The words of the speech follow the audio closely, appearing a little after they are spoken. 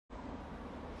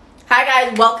Hi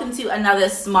guys, welcome to another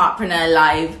Smartpreneur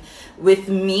Live with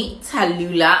me,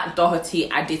 Talula Doherty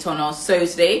Aditono. So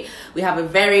today we have a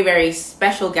very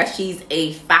special guest. She's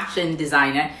a fashion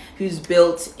designer who's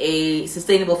built a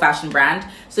sustainable fashion brand.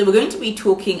 So we're going to be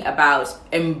talking about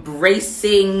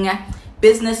embracing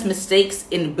business mistakes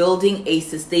in building a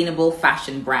sustainable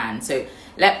fashion brand. So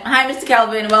hi Mr.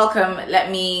 Kelvin, welcome. Let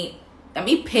me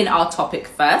pin our topic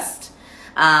first.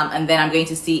 And then I'm going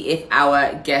to see if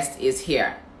our guest is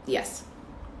here. Yes.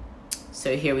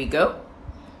 So here we go.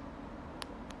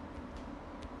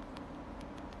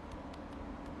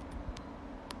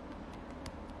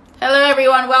 Hello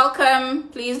everyone, welcome.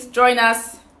 Please join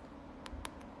us.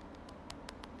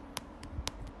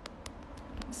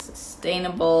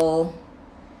 Sustainable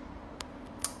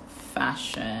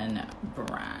fashion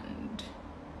brand.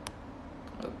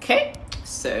 Okay,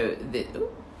 so the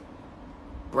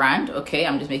brand, okay,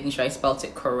 I'm just making sure I spelled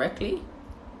it correctly.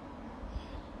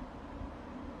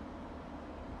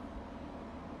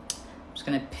 I'm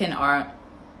just gonna pin our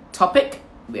topic.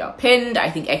 We are pinned.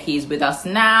 I think Eki is with us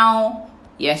now.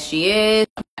 Yes, she is.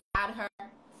 Add her.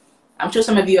 I'm sure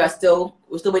some of you we're still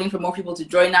waiting for more people to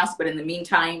join us, but in the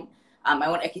meantime, I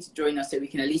want Eki to join us so we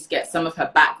can at least get some of her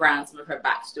background, some of her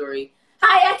backstory.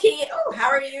 Hi, Eki. Oh, how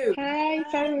are you? Hi,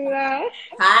 Sarah.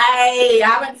 Hi. I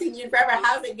haven't seen you forever.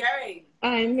 How's it going?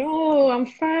 I know, I'm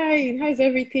fine. How's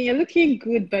everything? You're looking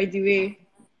good, by the way.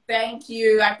 Thank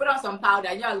you. I put on some powder.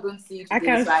 I knew I was going to see you I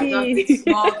today, can so I just see. did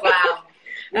small glam.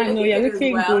 I know, you're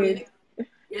looking good.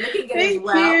 You're looking good as Thank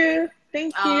well. you.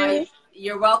 Thank you.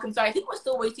 You're welcome. So I think we're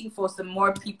still waiting for some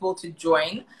more people to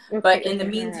join. Okay, But in the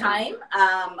meantime,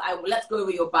 let's go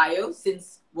over your bio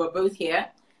since we're both here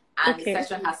and the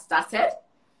session has started.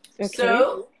 Okay.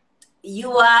 So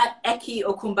you are Eki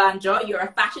Okumbanjo. You're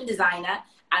a fashion designer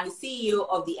and the CEO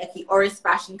of the Eki Oris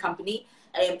Fashion Company,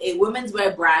 a women's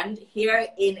wear brand here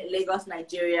in Lagos,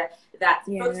 Nigeria that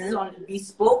focuses on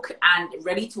bespoke and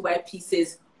ready-to-wear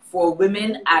pieces for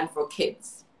women and for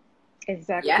kids.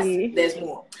 Exactly. Yes, there's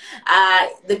more.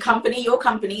 Your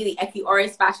company, the Eki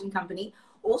Oris Fashion Company,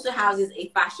 also houses a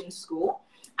fashion school,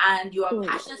 and you are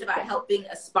passionate about helping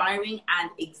aspiring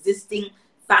and existing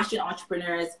fashion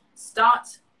entrepreneurs start,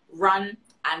 run,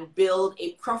 and build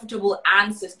a profitable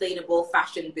and sustainable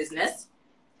fashion business.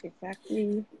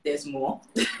 Exactly. There's more.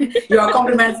 Your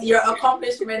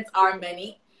accomplishments are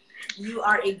many. You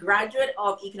are a graduate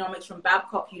of economics from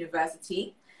Babcock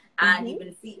University, and you've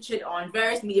been featured on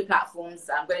various media platforms.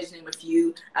 I'm going to just name a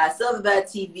few: Silverbird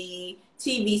TV,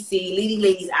 TVC, Leading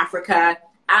Ladies Africa,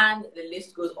 and the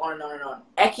list goes on and on and on.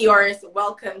 Eki Oris,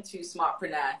 welcome to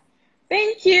Smartpreneur.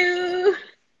 Thank you.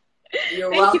 You're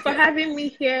welcome. Thank you for having me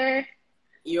here.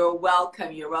 You're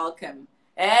welcome. You're welcome.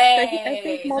 Hey, I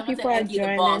think more people are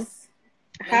joining. The boss.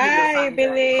 Hi,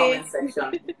 Billy. In the comment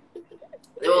section.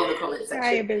 They're all in the comment section.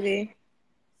 Hi, Billy.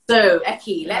 So,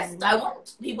 Eki, I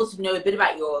want people to know a bit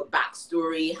about your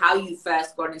backstory, how you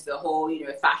first got into the whole,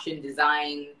 fashion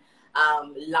design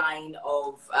line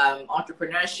of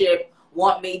entrepreneurship.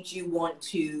 What made you want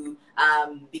to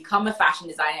become a fashion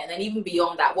designer, and then even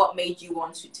beyond that, what made you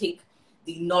want to take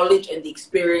the knowledge and the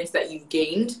experience that you've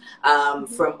gained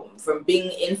from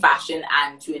being in fashion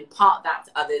and to impart that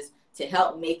to others to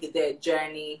help make their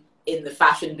journey in the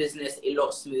fashion business a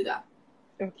lot smoother?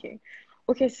 Okay,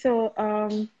 so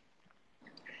I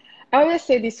always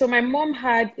say this. So my mom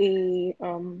had a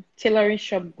tailoring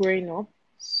shop growing up.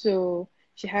 So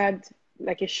she had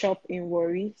like a shop in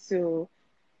Warri. So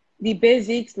the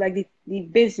basics, like the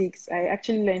basics, I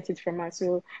actually learned it from her.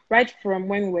 So right from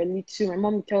when we were little, my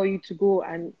mom would tell you to go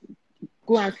and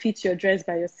fit your dress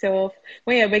by yourself.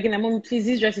 When you're begging, mom, please,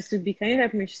 this dress is too big. Can you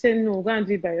help me? She said, no, go and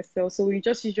do it by yourself. So we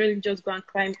usually just go and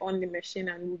climb on the machine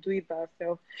and we'll do it by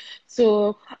ourselves.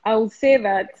 So I would say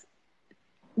that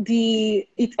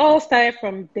it all started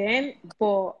from then,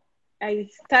 but I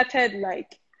started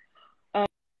like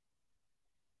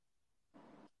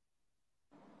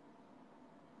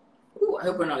Ooh, I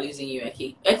hope we're not losing you,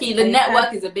 Eki. Eki, the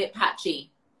network is a bit patchy.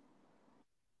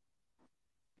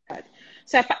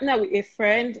 So I partnered with a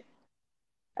friend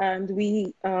and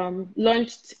we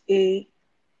launched a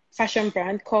fashion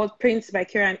brand called Prince by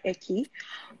Kira and Eki.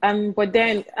 But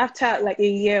then after like a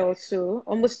year or so,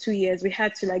 almost 2 years, we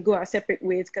had to like go our separate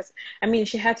ways because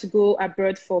she had to go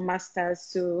abroad for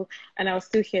masters. And I was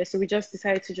still here, so we just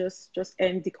decided to just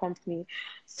end the company.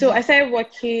 So I started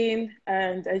working,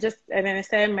 and then I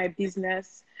started my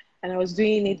business, and I was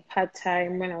doing it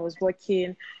part-time when I was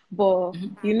working. But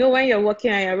when you're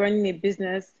working and you're running a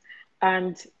business,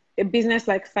 and a business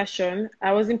like fashion,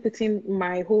 I wasn't putting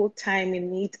my whole time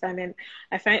in it, and then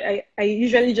I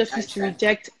usually just used to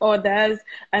reject orders,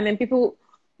 and then people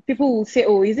people will say,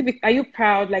 "Oh, are you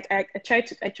proud?" Like I tried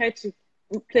to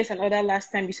place an order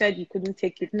last time. You said you couldn't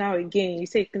take it. Now again, you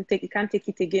say you can't take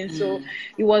it again. So Mm,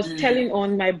 it was mm, telling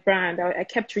on my brand. I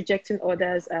kept rejecting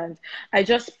orders, and I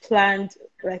just planned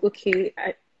like, okay,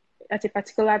 at a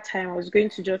particular time, I was going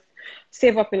to just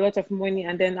save up a lot of money,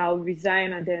 and then I'll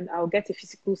resign, and then I'll get a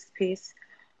physical space,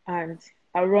 and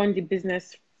I'll run the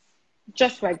business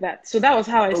just like that. So that was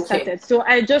how I okay. started. So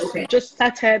I Okay. just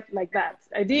started like that.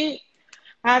 I didn't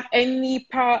have any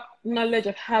power knowledge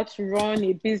of how to run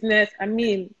a business. I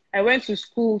mean, I went to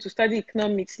school to study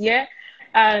economics, yeah,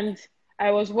 and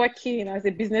I was working as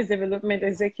a business development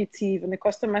executive and a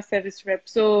customer service rep.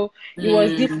 So it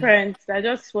was Mm, different. I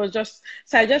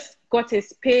just got a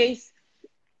space,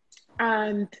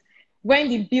 and when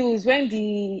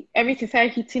the everything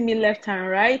started hitting me left and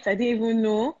right, I didn't even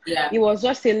know. yeah. It was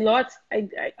just a lot.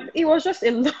 It was just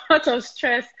a lot of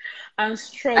stress and I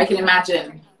can struggle.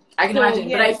 imagine. I can So imagine.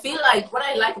 But I yes, feel like what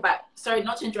I like about, sorry,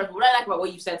 not to interrupt, what I like about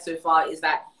what you've said so far is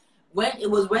that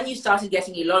when you started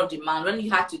getting a lot of demand, when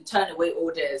you had to turn away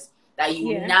orders, that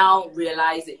you yeah, now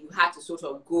realize that you had to sort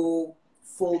of go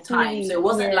full time. So fully, it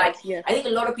wasn't like, yes, yes. I think a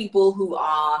lot of people who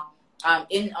are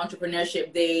in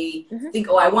entrepreneurship, they Hmm. think,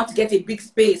 oh, I want to get a big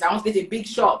space, I want to get a big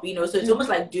shop, you know, so it's Hmm. almost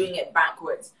like doing it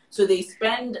backwards. So they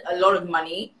spend a lot of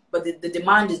money, but the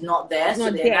demand is not there, It's so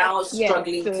not they're there. now Yes,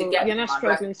 struggling to so get you're the not demand,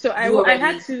 whereas struggling. So you I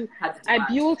had already to. had the I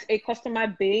demand. built a customer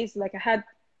base. Like I had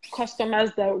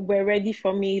customers that were ready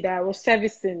for me that I was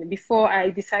servicing before I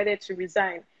decided to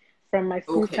resign from my Okay,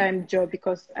 full-time job,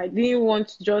 because I didn't want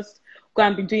to just go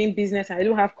and be doing business. I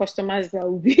don't have customers that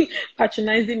will be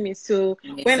patronizing me. So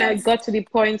makes when I sense. got to the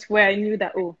point where I knew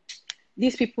that, oh,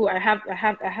 these people, I have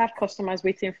customers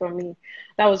waiting for me,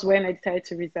 that was when I decided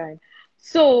to resign.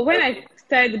 So when I Okay.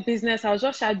 started the business, I was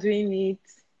just doing it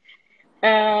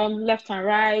left and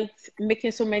right,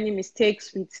 making so many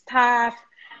mistakes with staff,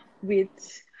 with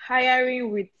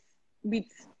hiring, with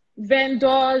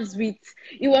vendors, with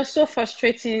it was so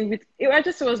frustrating. I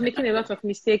just was making a lot of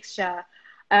mistakes, Sha,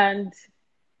 and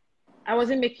I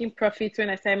wasn't making profit when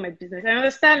I started my business. I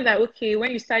understand that, okay,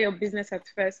 when you start your business at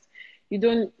first, you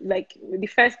don't like the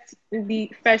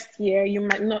first year you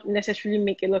might not necessarily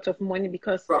make a lot of money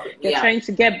because Profit. you're Yeah, trying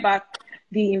to get back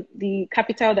the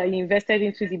capital that you invested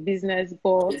into the business.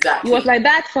 But it was exactly. like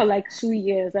that for like 2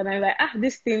 years, and I'm like,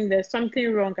 this thing, there's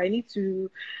something wrong. I need to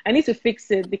fix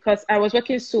it, because I was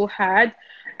working so hard.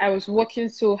 I was working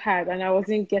so hard, and I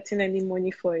wasn't getting any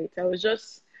money for it. I was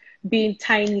just being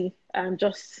tiny and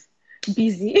just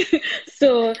busy.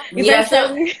 So Yeah,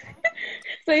 so eventually,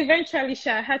 so eventually,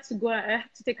 Sha, I had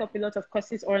to take up a lot of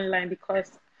courses online, because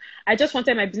I just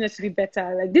wanted my business to be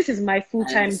better. Like, this is my I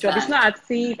full-time job. It's understand. not as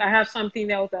if I have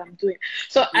something else that I'm doing.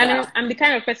 So, and Yeah. I'm the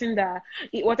kind of person that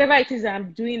whatever it is that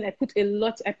I'm doing, I put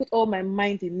all my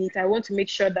mind in it. I want to make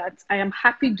sure that I am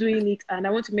happy doing it. And I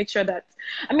want to make sure that,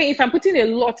 I mean, if I'm putting a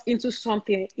lot into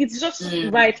something, it's just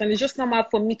Mm, right. And it's just normal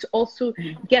for me to also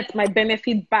get my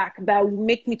benefit back, that will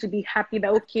make me to be happy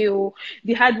that, okay, oh,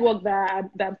 the hard work that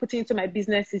I'm putting into my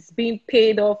business is being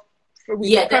paid off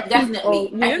with yeah, profit, or definitely.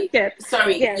 you don't get.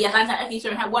 Sorry. Yes. Yeah, okay,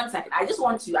 sorry. Have 1 second. I just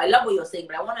want to. I love what you're saying,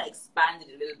 but I want to expand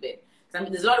it a little bit. So, I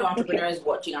mean, there's a lot of Okay. entrepreneurs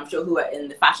watching, I'm sure, who are in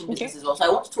the fashion Okay. business as well. So I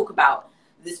want to talk about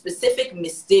the specific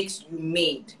mistakes you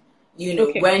made. You know,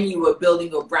 Okay. when you were building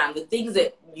your brand, the things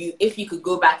that if you could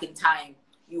go back in time,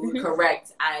 you would Hmm.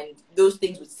 correct, and those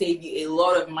things would save you a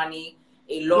lot of money,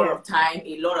 a lot Yeah. of time,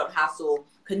 a lot of hassle.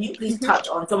 Can you please Hmm. touch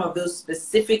on some of those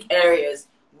specific areas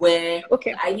where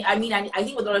Okay. I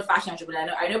think with a lot of fashion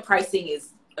entrepreneurs, I know pricing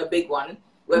is a big one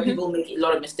where Hmm. people make a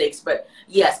lot of mistakes. But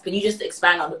yes, can you just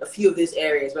expand on a few of these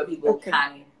areas where people Okay.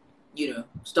 can,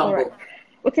 All right. stumble?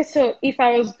 Okay. So if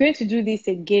I was going to do this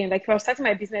again, like if I was starting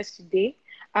my business today,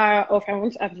 or if I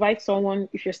want to advise someone,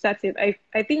 if you're starting,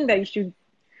 I think that you should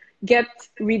get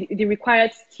the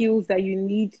required skills that you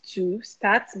need to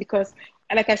start, because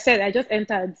like I said, I just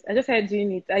started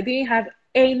doing it. I didn't have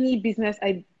any business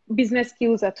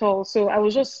skills at all. So I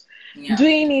was just Yeah.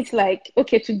 doing it like,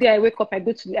 okay, today I wake up, I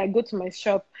go to my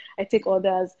shop, I take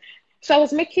orders. So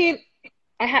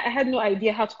I had no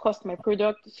idea how to cost my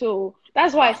product. So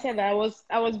that's why I Wow. said that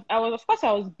of course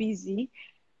I was busy,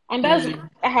 and Mm,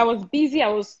 I was busy. I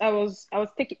was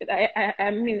taking.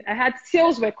 I mean, I had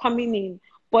sales were coming in,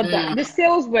 but the mm,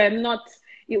 sales were not.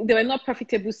 They were not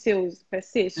profitable sales per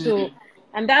se. So, mm.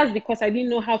 and that's because I didn't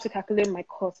know how to calculate my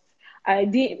costs. I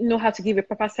didn't know how to give a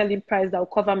proper selling price that will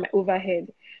cover my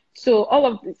overhead. So all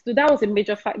of this, so that was a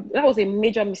major fact. That was a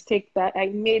major mistake that I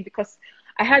made, because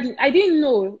I didn't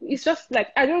know. It's just like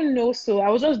I don't know. So I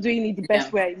was just doing it the Yeah.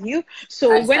 best way I knew. I So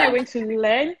when I understand. went to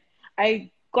learn,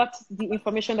 I got the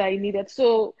information that I needed.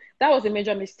 So that was a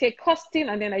major mistake, costing,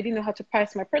 and then I didn't know how to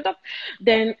price my product.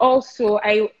 Then also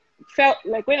I felt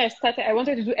like when I started, I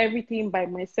wanted to do everything by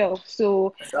myself.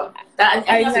 So I think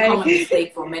that's a like, common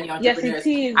mistake for many yes, entrepreneurs. it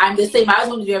is. I'm the same. I always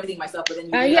want to do everything myself, but then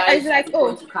you Yeah, it's realize at like, the oh,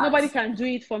 point you can't. nobody can do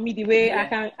it for me the way I Yeah.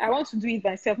 can. I want to do it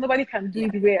myself. Nobody can do Yeah.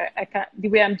 it the way I can, the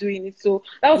way I'm doing it. So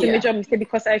that was a Yeah. major mistake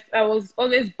because I was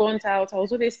always burnt out. I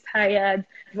was always tired,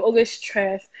 always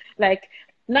stressed. Like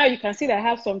now you can see that I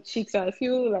have some cheeks. So I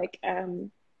feel like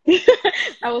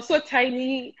I was so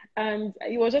tiny, and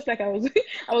it was just like I was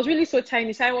I was really so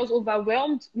tiny. So I was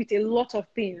overwhelmed with a lot of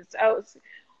things.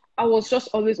 I was just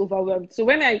always overwhelmed. So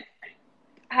when I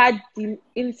had the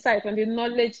insight and the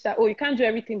knowledge that, oh, you can't do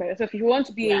everything by yourself. If you want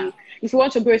to be Yeah. if you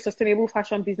want to grow a sustainable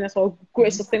fashion business or grow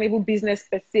a sustainable business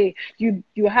per se, you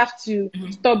have to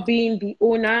stop being the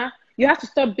owner. You have to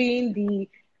stop being the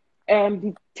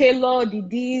tailor, the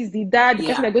this, the that, the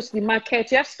person Yeah. that goes to the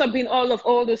market. You have to stop being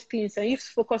all those things, and you have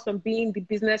to focus on being the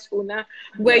business owner,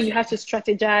 where you have to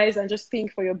Definitely. strategize and just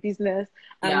think for your business.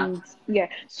 Yeah. And yeah,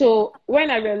 so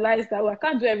when I realized that, well, I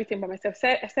can't do everything by myself, so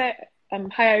I said I'm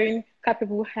hiring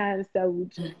capable hands that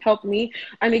would help me.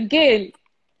 And again,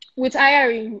 with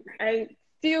hiring, I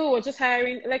still was just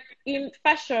hiring. Like in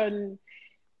fashion,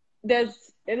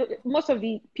 there's most of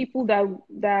the people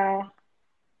that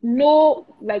know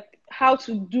like how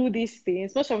to do these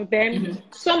things. Most of them,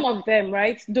 some of them,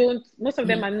 right, don't. Most of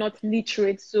them are not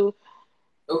literate, so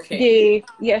Okay.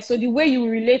 so the way you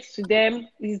relate to them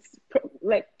is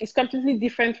like it's completely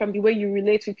different from the way you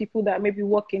relate to people that maybe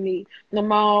work in a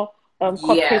normal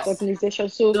corporate Yes. organization.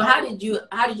 So So how did you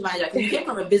manage that? Because you came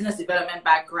from a business development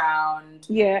background,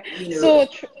 yeah, you know. so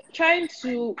trying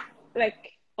to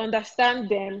like understand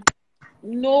them,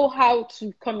 know how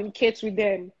to communicate with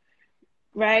them,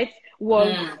 right,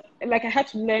 was like I had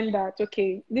to learn that,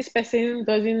 okay, this person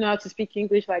doesn't know how to speak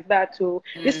English like that, so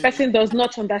this person does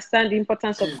not understand the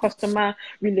importance of customer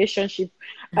relationship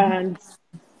and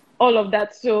all of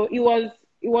that. So it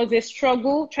was a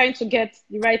struggle trying to get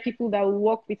the right people that will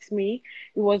work with me.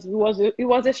 It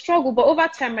was a struggle, but over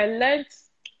time I learned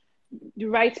the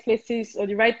right places or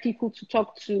the right people to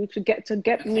talk to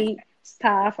get me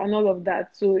staff and all of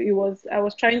that. So I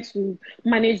was trying to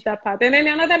manage that part. And then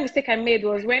another mistake I made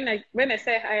was when I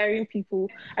started hiring people,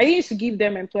 I used to give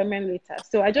them employment letters.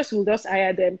 So I just will just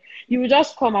hire them. You will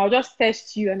just come, I'll just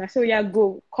test you, and I say, oh, yeah,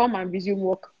 go, come and resume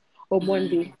work on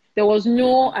Monday. There was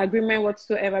no agreement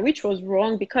whatsoever, which was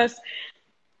wrong because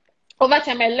over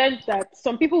time I learned that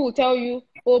some people will tell you,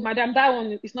 oh, madam, that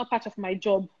one is not part of my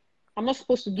job. I'm not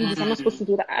supposed to do this. I'm not supposed to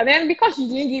do that. And then because you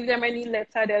didn't give them any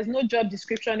letter, there's no job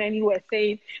description anywhere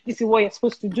saying this is what you're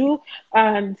supposed to do.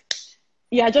 And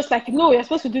you're just like, no, you're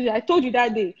supposed to do that. I told you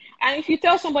that day. And if you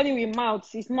tell somebody with mouth,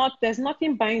 there's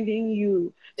nothing binding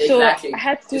you. So Exactly. I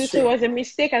had to, It's so it true. was a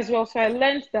mistake as well. So I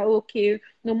learned that, okay,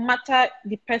 no matter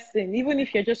the person, even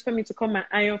if you're just coming to come and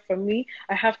iron for me,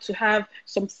 I have to have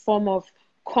some form of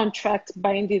contract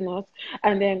binding us.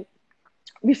 And then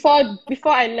before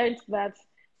I learned that,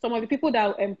 some of the people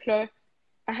that I employ,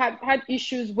 I had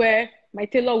issues where my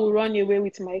tailor will run away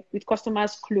with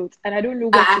customers' clothes, and I don't know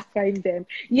where to find them.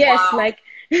 Yes, Wow. like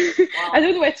I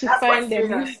don't know where to That's quite find them.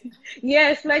 serious.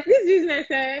 Yes, like this business,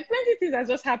 plenty things that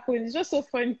just happened. It's just so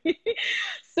funny.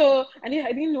 So I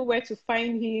didn't know where to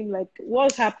find him. Like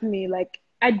what's happening? Like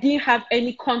I didn't have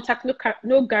any contact,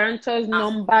 no guarantors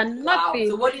number, Wow. So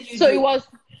nothing. what did you So it do? was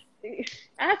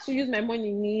I had to use my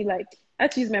money, I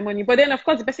had to use my money. But then, of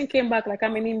course, the person came back like how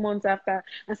many months after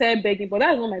and started begging. But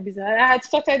that was not my business. I had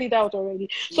sorted it out already.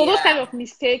 So those kind Yeah. of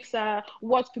mistakes are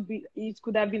it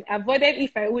could have been avoided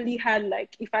if I only had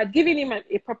if I'd given him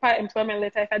a proper employment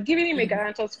letter, if I'd given him a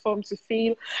guarantor's form to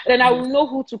fill, then I will know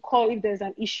who to call if there's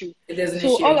an issue. If there's an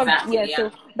So issue, all of exactly.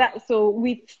 Yeah. so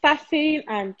with staffing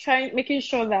and making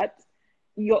sure that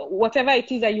whatever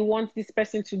it is that you want this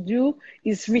person to do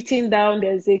is written down.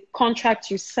 There's a contract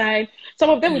you sign. Some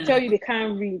of them will tell you they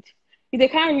can't read. If they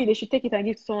can't read, they should take it and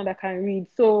give to someone that can read.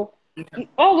 So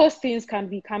all those things can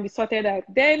be sorted out.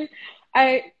 Then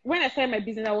when I started my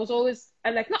business, I was always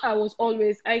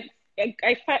I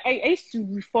used to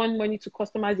refund money to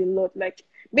customers a lot. Like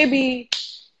maybe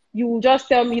you will just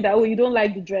tell me that, oh, you don't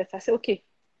like the dress. I say, okay,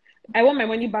 I want my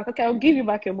money back. Okay, I'll give you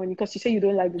back your money because you say you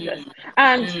don't like the dress.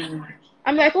 And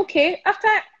I'm like, okay.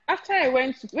 After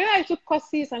when I took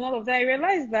courses and all of that, I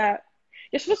realized that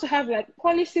you're supposed to have like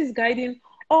policies guiding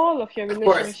all of your Of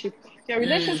course. relationship, your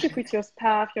relationship with your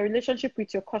staff, your relationship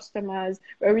with your customers,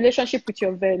 your relationship with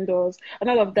your vendors, and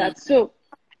all of that. So,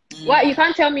 why you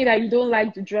can't tell me that you don't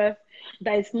like the dress,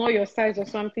 that it's not your size or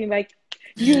something. Like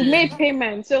you made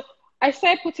payment, so I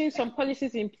started putting some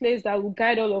policies in place that will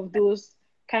guide all of those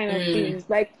kind of things.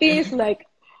 Like things like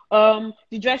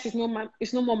the dress is no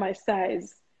more my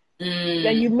size.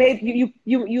 That you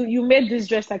made this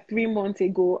dress like 3 months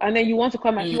ago, and then you want to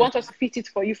come and you want us to fit it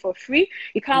for you for free.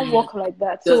 It can't work like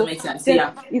that. Doesn't make sense.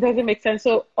 Yeah, it doesn't make sense.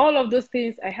 So all of those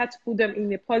things, I had to put them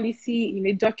in a policy, in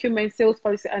a document, sales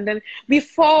policy, and then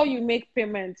before you make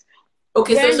payments.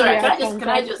 Okay, so sorry, can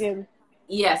I just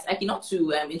yes, I cannot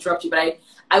to interrupt you, but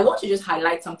I want to just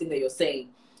highlight something that you're saying,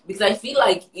 because I feel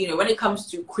like, you know, when it comes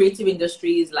to creative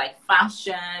industries like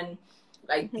fashion,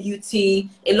 like beauty,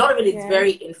 a lot of it is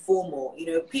very informal. You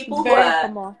know, people who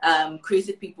are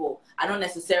creative people are not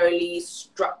necessarily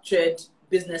structured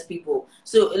business people.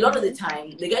 So a lot of the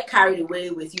time they get carried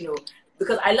away with, you know,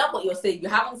 because I love what you're saying. You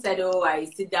haven't said, oh, I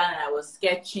sit down and I was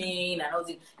sketching and all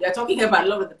this. You're talking about a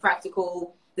lot of the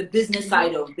practical, the business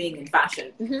side of being in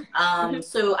fashion.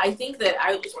 So I think that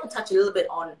I just want to touch a little bit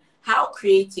on how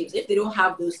creatives, if they don't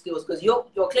have those skills, because you're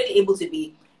clearly able to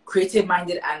be creative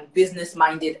minded and business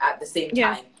minded at the same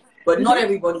time, but not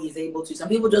everybody is able to. Some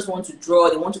people just want to draw,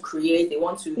 they want to create, they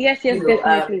want to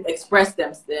express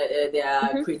their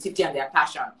creativity and their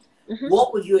passion.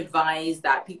 What would you advise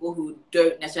that people who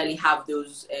don't necessarily have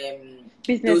those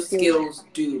skills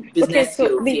do? Business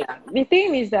skills. The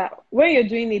thing is that when you're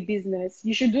doing a business,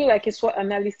 you should do like a SWOT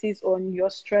analysis on your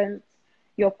strengths,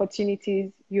 your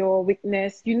opportunities, your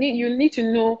weakness. You need to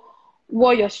know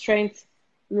what your strength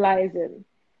lies in,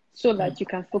 so that you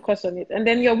can focus on it. And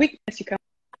then your weakness, you can.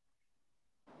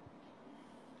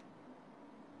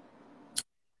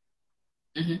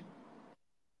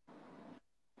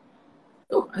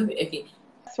 Oh, okay.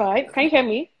 That's fine. Can you hear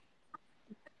me?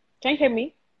 Can you hear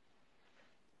me?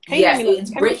 Yes,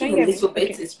 it's breaking a little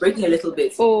bit. It's breaking a little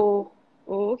bit. Oh,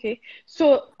 okay.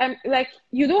 So, like,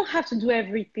 you don't have to do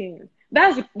everything.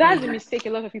 That's the mistake a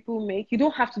lot of people make. You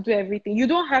don't have to do everything. You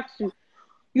don't have to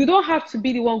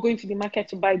be the one going to the market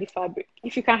to buy the fabric.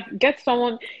 If you can get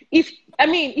someone,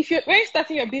 when you're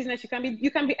starting your business, you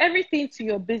can be everything to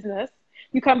your business.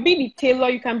 You can be the tailor,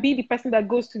 you can be the person that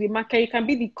goes to the market, you can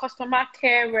be the customer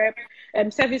care rep,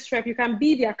 service rep, you can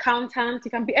be the accountant,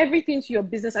 you can be everything to your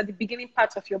business at the beginning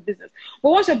part of your business. But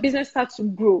once your business starts to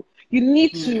grow, you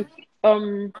need to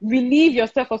relieve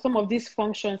yourself of some of these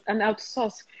functions and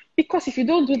outsource. Because if you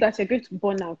don't do that, you're going to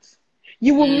burn out.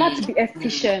 You will not be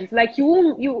efficient. Like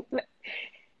how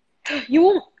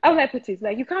would I put it?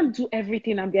 Like, you can't do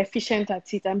everything and be efficient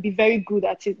at it and be very good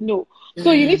at it. No.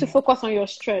 So you need to focus on your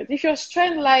strength. If your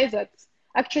strength lies at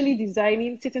actually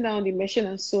designing, sitting down on the machine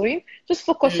and sewing, just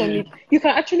focus on it. You can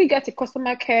actually get a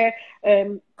customer care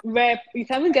rep. You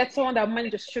can even get someone that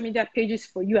manages social media pages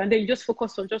for you, and then you just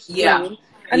focus on just sewing.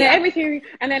 And then everything,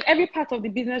 and then every part of the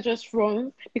business just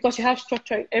runs because you have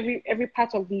structure every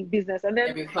part of the business, and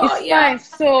then it's fine.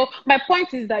 So my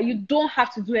point is that you don't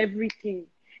have to do everything.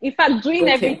 In fact, doing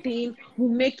everything will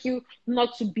make you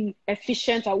not to be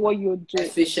efficient at what you're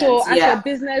doing. So as your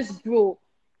business grow,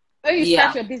 when you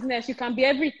start your business, you can be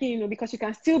everything, because you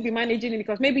can still be managing it,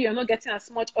 because maybe you're not getting as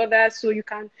much orders, so you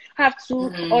can have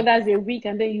 2 orders a week,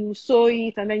 and then you sew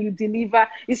it, and then you deliver.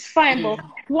 It's fine, but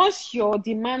once your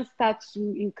demand starts to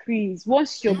increase,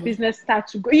 once your business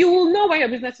starts to grow, you will know when your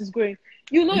business is growing.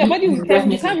 You know, your body will tell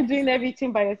you, you can't be doing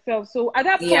everything by yourself. So at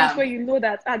that point where you know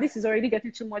that, this is already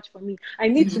getting too much for me, I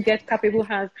need to get capable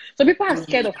hands. So people are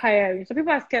scared of hiring. So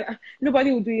people are scared,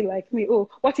 nobody will do it like me. Oh,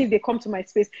 what if they come to my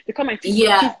space? They come and teach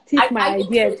my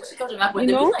ideas. You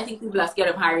know? I think people are scared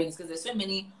of hiring because there's so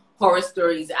many horror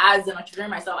stories. As an entrepreneur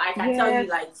myself, I can tell you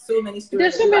like so many stories.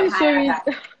 There's so many stories.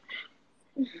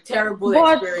 Terrible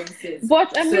experiences.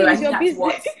 But I mean, so it's your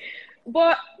business.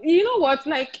 But you know what?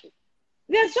 Like,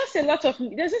 there's just a lot of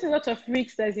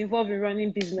risks that is involved in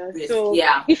running business. So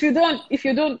if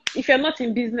you're not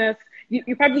in business,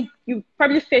 you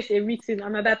probably face a risk in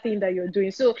another thing that you're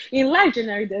doing. So in life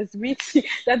generally, there's risks.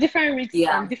 There are different risks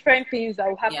and different things that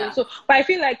will happen. So, but I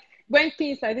feel like when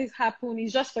things like this happen,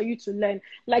 it's just for you to learn.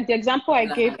 Like the example I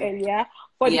gave earlier,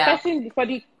 for the person, for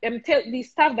the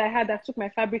staff that I had that took my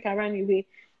fabric and ran away.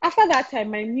 After that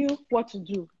time, I knew what to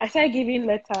do. I started giving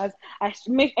letters. I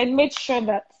made sure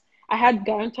that I had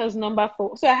guarantor's number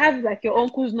so I have like your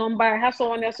uncle's number, I have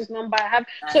someone else's number,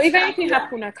 so if anything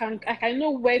happen, I can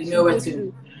know where to go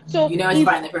to. So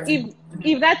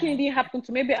if that thing didn't happen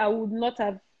to, maybe I would not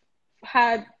have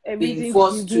had a reason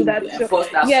to do that.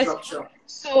 Structure.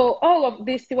 So all of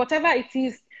this, whatever it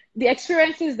is, the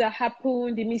experiences that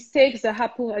happen, the mistakes that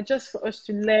happen, are just for us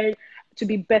to learn to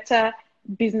be better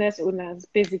business owners,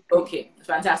 basically. Okay,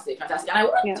 fantastic. And I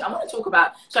want to talk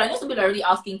about, so I know some people are already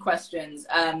asking questions.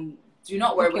 Do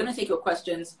not worry, we're going to take your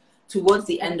questions towards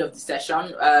the end of the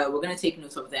session, we're going to take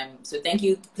notes of them. So thank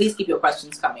you. Please keep your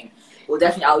questions coming.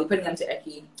 I'll be putting them to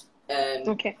Eki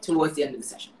towards the end of the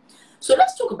session. So I'll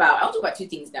talk about two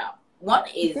things now. One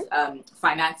is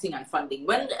financing and funding.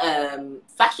 When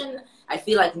fashion, I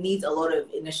feel like, needs a lot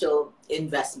of initial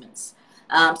investments.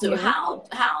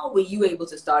 How were you able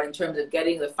to start in terms of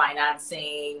getting the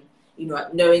financing,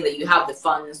 knowing that you have the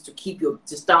funds to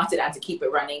start it and to keep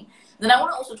it running? Then I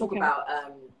want to also talk about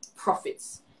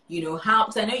profits.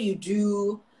 Because I know you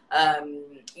do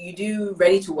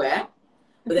ready to wear,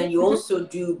 but then you also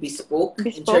do bespoke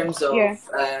in terms of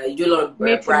you do a lot of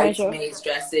bridesmaids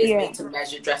dresses, made to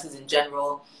measure dresses in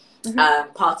general,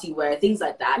 party wear, things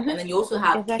like that, and then you also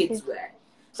have kids wear.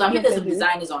 So I think there's some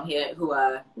designers on here who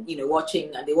are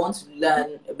watching, and they want to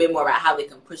learn a bit more about how they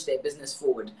can push their business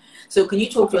forward. So can you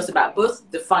talk to us about both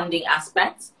the funding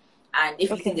aspect, and if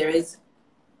you think there is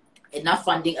enough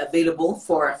funding available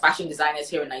for fashion designers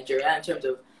here in Nigeria in terms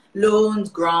of loans,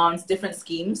 grants, different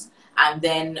schemes, and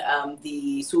then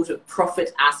the sort of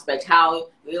profit aspect, how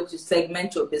you're able to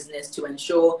segment your business to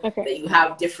ensure that you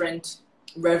have different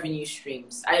revenue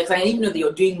streams. I even know that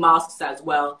you're doing masks as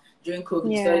well. During COVID,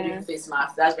 you started doing face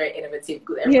masks. That's very innovative.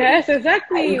 Yes,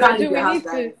 exactly. You can't leave your house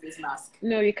without a face mask.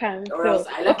 No, you can't. Or else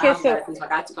I left my house without a face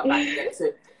mask. I had to come back and get it.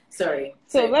 So, sorry.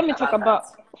 So let me talk about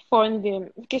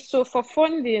funding. Okay, so for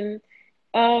funding,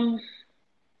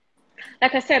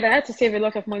 like I said, I had to save a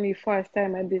lot of money before I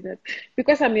started my business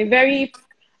because I'm the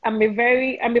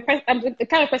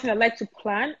kind of person that like to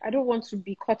plan. I don't want to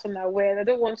be caught unaware. I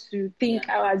don't want to think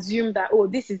or assume that,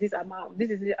 this is this amount,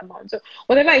 this is this amount. So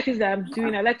whatever it is that I'm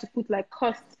doing, I like to put like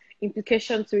cost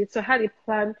implication to it. So I had a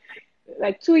plan.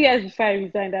 Like 2 years before I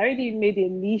resigned, I already made a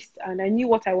list and I knew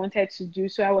what I wanted to do.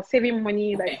 So I was saving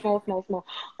money like small.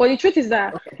 But the truth is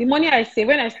that the money I saved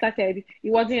when I started, it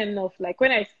wasn't enough. Like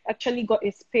when I actually got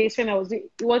a space, it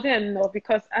wasn't enough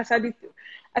because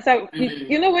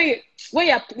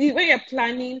when you're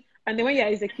planning and then when you're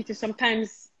executing,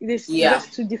 sometimes it's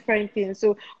just two different things.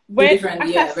 So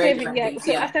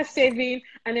after saving,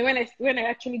 and then when I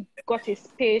actually got a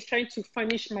space, trying to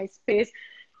furnish my space,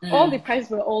 all the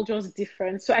prices were all just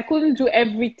different. So I couldn't do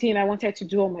everything I wanted to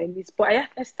do on my list, but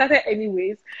I started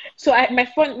anyways. So I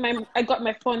got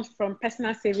my funds from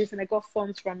personal savings, and I got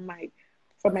funds from my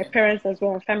parents as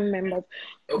well, family members.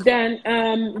 Then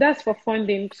that's for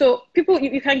funding. So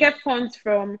you can get funds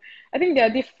from, I think there are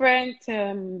different,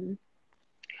 I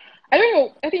don't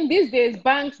know, I think these days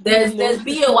banks. There's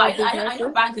BOI. I know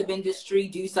Bank of Industry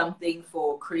do something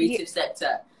for creative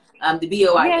sector. The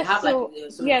BOI, they have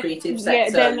creative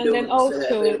sector loans.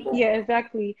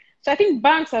 Exactly. So I think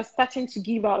banks are starting to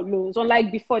give out loans.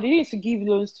 Unlike before, they used to give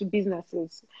loans to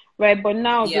businesses, right? But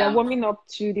now they are warming up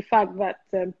to the fact that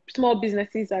small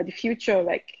businesses are the future.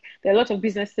 Like there are a lot of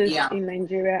businesses in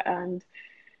Nigeria, and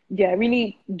they are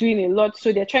really doing a lot.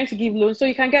 So they're trying to give loans. So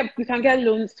you can get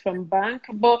loans from bank.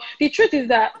 But the truth is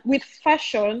that with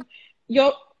fashion,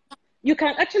 you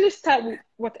can actually start with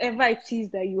whatever it is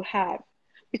that you have.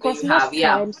 Because most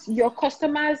times your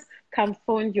customers can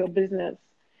fund your business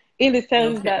in the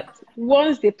sense that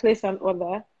once they place an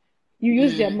order, you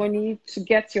use their money to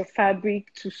get your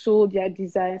fabric, to sew their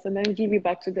designs, and then give it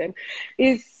back to them.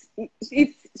 It's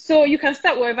so you can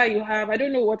start wherever you have. I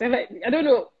don't know,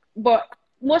 but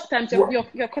most times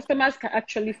your customers can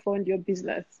actually fund your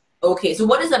business. Okay, so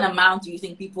what is an amount do you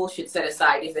think people should set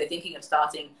aside if they're thinking of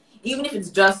starting, even if it's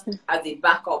just as a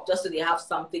backup, just so they have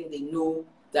something they know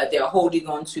that they're holding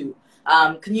on to?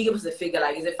 Can you give us a figure?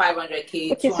 Like, is it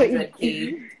 500K,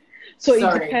 200K? So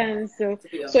it depends. So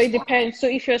it depends. So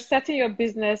if you're starting your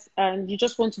business and you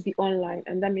just want to be online,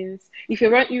 and that means if you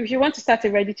want to start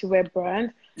a ready-to-wear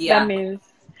brand, that means,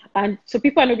 and so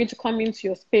people are not going to come into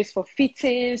your space for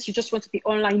fittings. You just want to be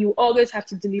online. You always have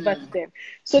to deliver to them.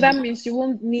 So that means you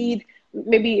won't need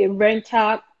maybe a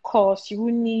rental cost. You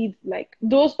will need like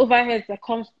those overheads that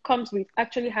comes with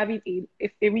actually having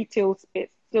a retail space.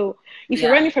 So if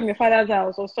you're running from your father's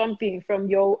house or something from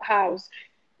your house,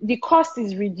 the cost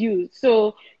is reduced.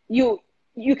 So you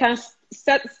can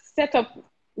set up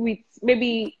with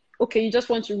maybe, you just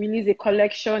want to release a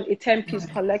collection, a 10-piece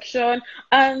collection.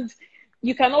 And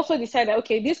you can also decide that,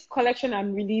 this collection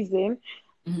I'm releasing,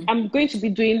 I'm going to be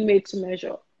doing made to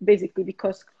measure, basically,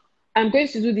 because I'm going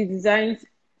to do the designs,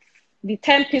 the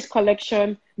 10-piece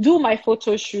collection, do my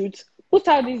photo shoots, put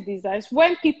out these designs.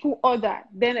 When people order,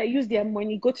 then I use their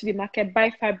money, go to the market, buy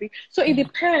fabric. So it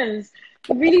depends.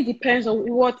 It really depends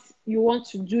on what you want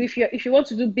to do. If you want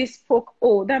to do bespoke,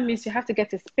 that means you have to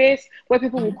get a space where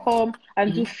people will come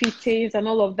and do fittings and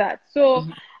all of that. So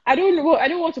I don't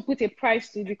want to put a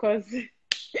price to it because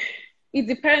it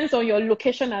depends on your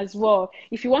location as well.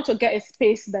 If you want to get a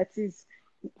space that is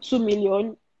 2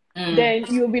 million, then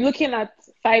you'll be looking at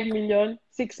 5 million,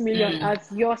 6 million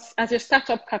as your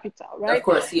startup capital, right? Of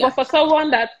course, yeah. But for someone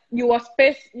that you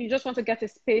just want to get a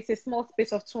space, a small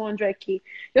space of 200K,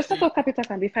 your startup capital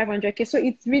can be 500K. So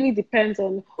it really depends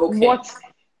on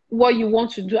what you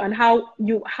want to do and how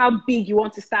big you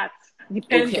want to start.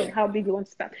 Depends on how big you want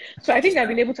to start. So I think I've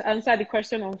been able to answer the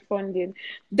question on funding.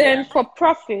 Then for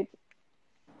profit,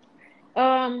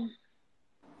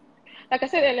 like I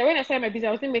said earlier, when I started my business,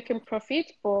 I wasn't making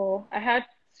profit, but I had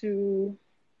to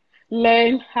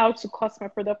learn how to cost my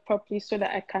product properly so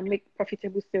that I can make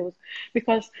profitable sales.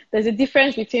 Because there's a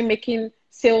difference between making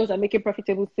sales and making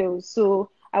profitable sales. So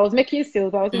I was making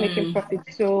sales, but I wasn't making profit.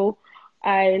 So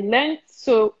I learned.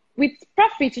 So with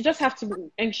profit, you just have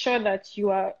to ensure that you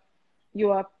are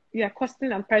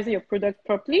costing and pricing your product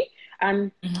properly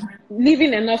and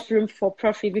leaving enough room for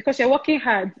profit, because you're working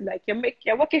hard. Like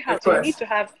you're working hard, so you need to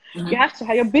have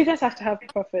your business has to have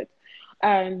profit.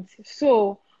 And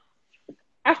so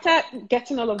after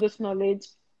getting all of this knowledge,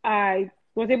 I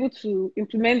was able to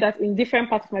implement that in different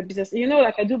parts of my business.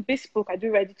 Like I do bespoke, I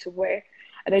do ready to wear,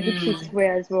 and I do kids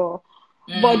wear as well.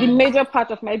 But the major part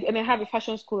of and I have a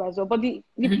fashion school as well. But the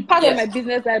part of my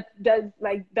business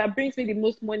that brings me the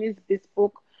most money is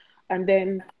bespoke, and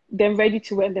then ready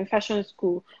to wear, and then fashion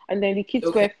school, and then the kids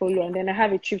wear follow, and then I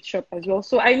have a thrift shop as well.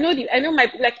 So I know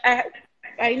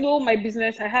my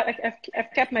business.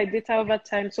 I've kept my data over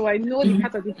time, so I know the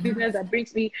part of the business that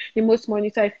brings me the most money.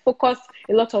 So I focus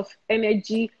a lot of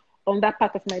energy on that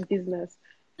part of my business.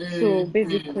 So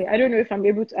basically, I don't know if I've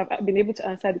been able to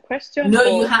answer the question.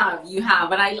 No, you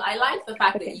have, and I like the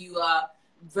fact that you are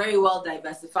very well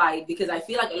diversified, because I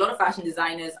feel like a lot of fashion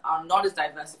designers are not as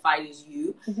diversified as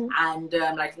you. And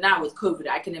like now with COVID,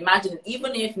 I can imagine,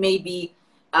 even if maybe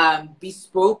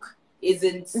bespoke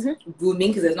isn't booming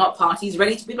because there's not parties,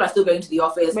 people are still going to the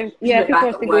office. People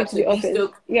are still going to the office.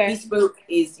 Bespoke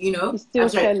is,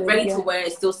 ready to wear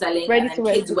is still selling, and then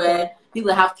kids wear. People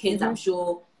that have kids, I'm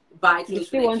sure, buy clothes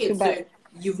for their kids. So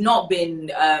you've not been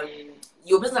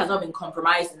your business has not been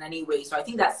compromised in any way. So I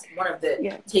think that's one of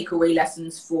the takeaway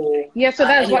lessons for so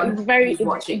that's what it's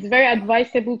very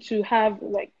advisable to have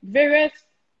like various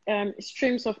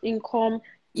streams of income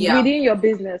within your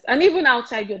business and even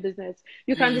outside your business.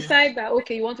 You can decide that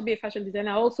you want to be a fashion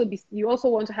designer, you also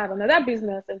want to have another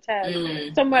business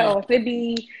entirely somewhere else.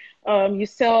 Maybe you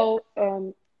sell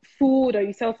food, or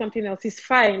you sell something else. It's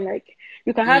fine. Like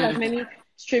you can have as many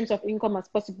streams of income as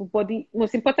possible, but the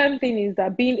most important thing is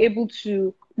that being able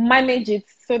to manage it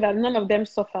so that none of them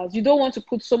suffers. You don't want to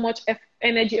put so much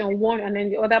energy on one and then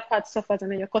the other part suffers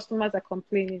and then your customers are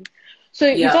complaining. So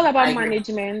it's all about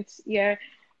management. Just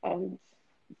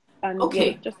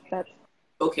that.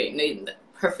 No,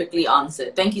 perfectly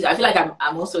answered. Thank you. I feel like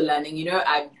I'm also learning.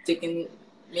 I've taken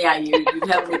you've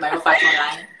helped me with my own fashion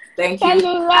line. Thank you.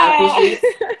 I appreciate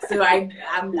it. So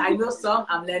I know some,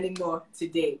 I'm learning more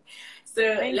today. So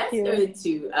let's go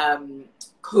into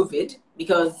COVID,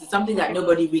 because it's something that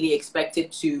nobody really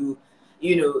expected to,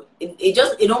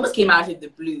 it almost came out of the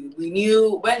blue. We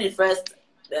knew when it first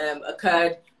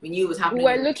occurred, we knew it was happening.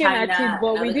 We were looking at it,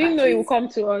 but we didn't know it would come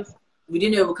to us. We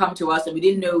didn't know it would come to us, and we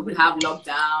didn't know we would have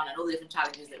lockdown and all the different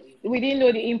challenges that we didn't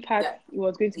know the impact it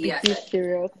was going to be this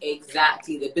serious.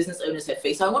 Exactly, the business owners have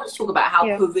faced. So I want to talk about how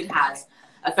COVID has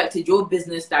affected your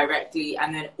business directly,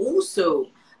 and then also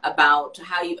about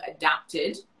how you've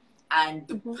adapted and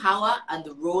the power and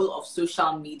the role of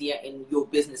social media in your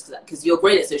business, because you're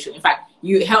great at social. In fact,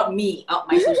 you helped me up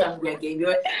my social media game.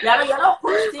 You're not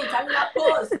posting, can you not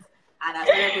post? And I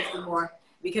started posting more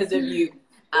because of you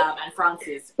and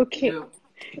Francis.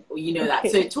 You know that.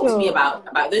 So talk to me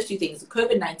about those two things: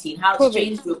 COVID-19, how it's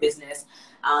changed your business,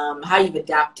 how you've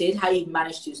adapted, how you've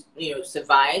managed to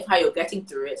survive, how you're getting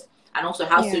through it, and also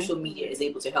how social media is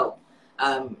able to help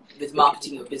with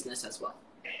marketing your business as well.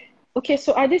 Okay,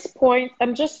 so at this point,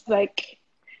 I'm just like,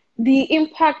 the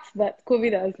impact that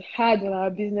COVID has had on our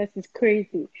business is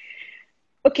crazy.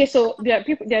 Okay, so there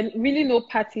are really no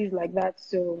parties like that.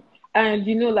 So, and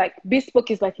like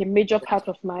bespoke is like a major part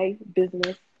of my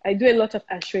business. I do a lot of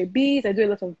ashwebis, I do a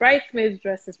lot of bridesmaids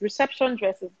dresses, reception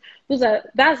dresses.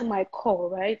 That's my core,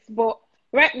 right? But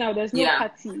right now there's no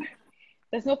party.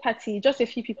 There's no party, just a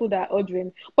few people that are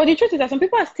ordering. But the truth is that some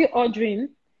people are still ordering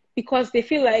because they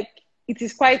feel like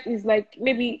it's like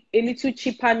maybe a little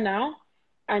cheaper now,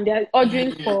 and they're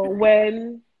ordering for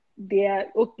when they are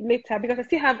later, because I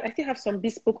still have some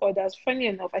bespoke orders. Funny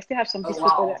enough, I still have some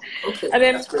bespoke orders. Okay, and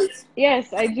then that's great.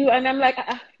 Yes, I do, and I'm like,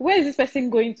 where is this person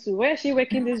going to? Where is she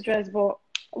working this dress? But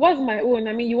what's my own?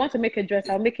 I mean, you want to make a dress,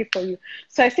 I'll make it for you.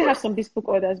 So I still have some bespoke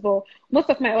orders, but most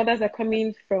of my orders are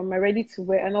coming from my ready to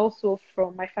wear and also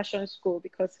from my fashion school,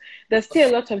 because there's still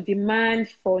a lot of demand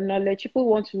for knowledge. People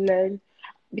want to learn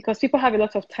because people have a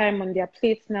lot of time on their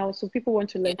plates now, so people want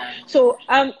to learn.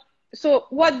 Yeah. So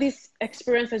what this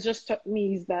experience has just taught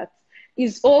me is that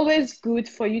it's always good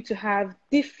for you to have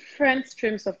different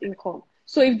streams of income.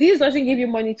 So if this doesn't give you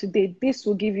money today, this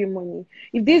will give you money.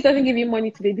 If this doesn't give you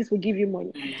money today, this will give you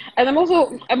money. And I'm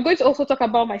going to also talk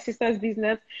about my sister's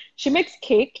business. She makes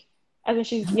cake. I mean,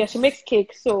 she makes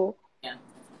cake. So Yeah.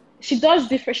 she does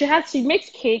different. She makes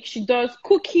cake. She does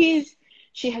cookies.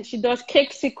 She does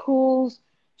cakesicles.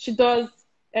 She does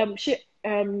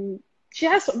she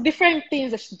has some different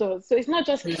things that she does. So it's not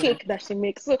just cake that she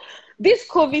makes. So this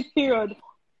COVID period,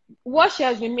 what she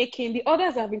has been making, the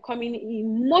orders have been coming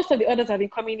in. Most of the orders have been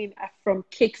coming in are from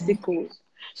cakesicles.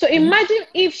 So imagine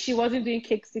if she wasn't doing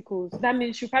cakesicles. That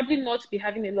means she'll probably not be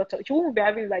having she won't be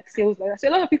having like sales like that. So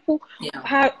a lot of people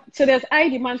so there's high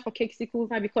demand for cakesicles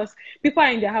now because people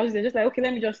are in their houses. They're just like, okay,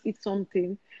 let me just eat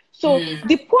something. So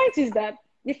the point is that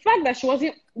the fact that she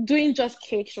wasn't doing just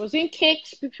cake, she was doing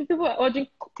cakes. People are ordering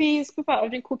cookies, people are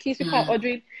ordering cookies, people are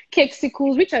ordering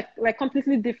cakesicles, which are like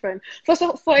completely different. For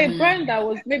a brand that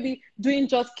was maybe doing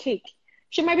just cake,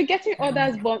 she might be getting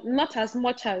orders, but not as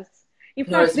much as. In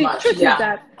fact, the truth is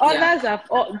that orders have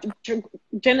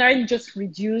generally just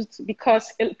reduced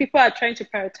because people are trying to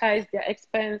prioritize their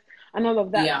expense and all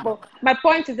of that. Yeah. But my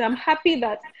point is, I'm happy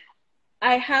that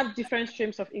I have different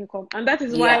streams of income, and that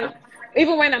is why.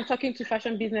 Even when I'm talking to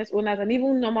fashion business owners and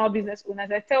even normal business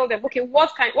owners, I tell them, okay,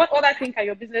 what other thing can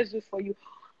your business do for you?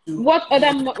 What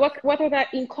other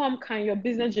income can your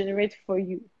business generate for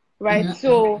you, right?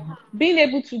 So being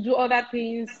able to do other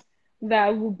things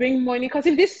that will bring money, because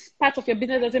if this part of your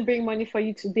business doesn't bring money for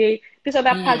you today, this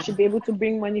other part should be able to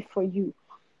bring money for you.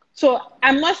 So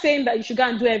I'm not saying that you should go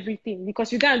and do everything,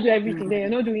 because you can't do everything, then you're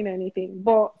not doing anything.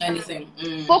 But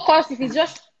focus, if it's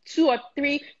just 2 or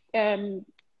 3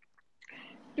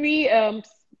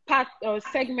 part or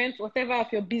segments, whatever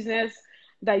of your business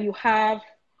that you have,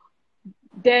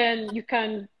 then you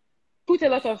can put a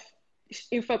lot of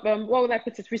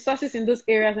resources in those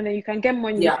areas, and then you can get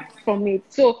money from it.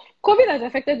 So COVID has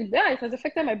affected it has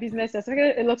affected my business, it has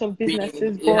affected a lot of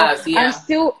businesses, but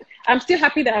I'm still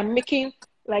happy that I'm making,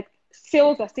 like,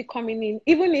 sales are still coming in,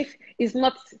 even if it's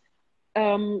not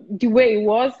the way it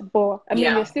was, but I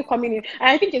mean, they're still coming in, and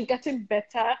I think it's getting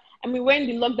better. I mean, when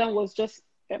the lockdown was just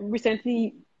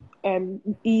recently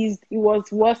eased, it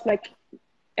was worse. Like,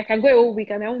 I can go a whole week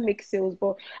and I won't make sales,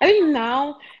 but I think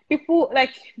now people,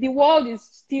 like, the world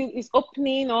is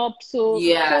opening up, so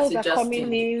sales are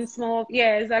coming in small.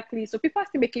 Yeah, exactly. So people are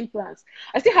still making plans.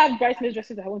 I still have bridesmaid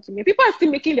dresses that I want to make. People are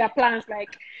still making their plans,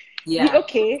 like,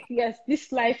 okay, yes,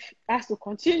 this life has to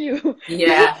continue.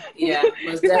 People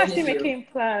are still making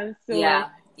plans. So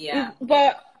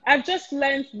but I've just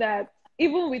learned that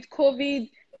even with COVID,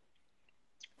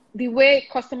 the way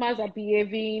customers are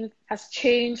behaving has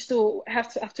changed. So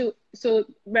so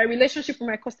my relationship with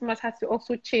my customers has to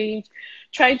also change,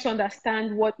 trying to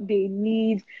understand what they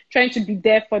need, trying to be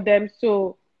there for them.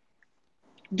 So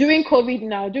during COVID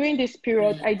now, during this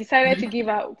period, I decided to give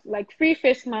out like free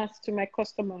face masks to my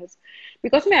customers,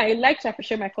 because I like to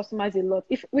appreciate my customers a lot.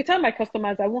 If without my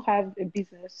customers, I won't have a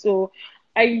business. So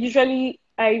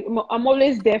I'm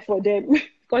always there for them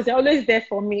because they're always there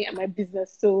for me and my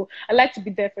business. So I like to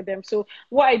be there for them. So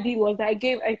what I did was I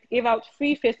gave out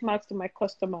free face masks to my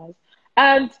customers,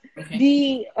 and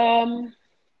the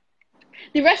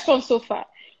response so far,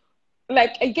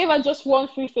 like, I gave out just 1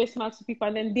 free face mask to people,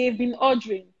 and then they've been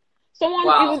ordering. Someone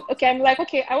I'm like,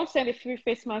 okay, I want to send a free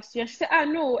face mask to you. And she said,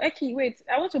 no, Eki, wait,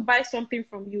 I want to buy something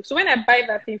from you. So when I buy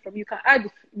that thing from you, you can add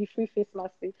the free face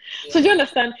mask thing. So do you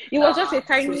understand? It was just a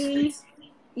tiny,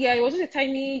 it was just a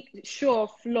tiny show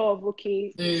of love.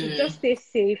 Okay, so just stay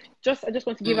safe. I just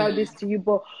want to give out this to you.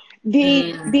 But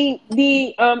the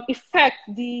effect,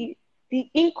 the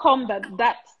income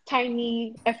that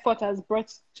tiny effort has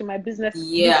brought to my business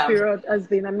this period has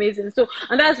been amazing. So,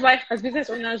 and that's why as business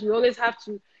owners, we always have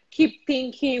to keep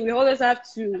thinking. We always have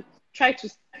to try to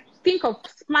think of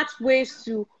smart ways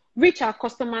to reach our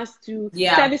customers, to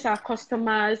service our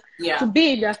customers, to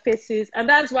be in their faces. And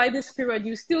that's why this period,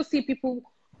 you still see people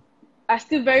are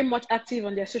still very much active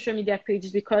on their social media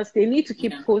pages, because they need to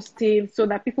keep posting so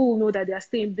that people will know that they are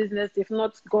still in business. They've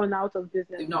not gone out of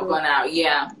business. They've not gone out.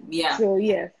 So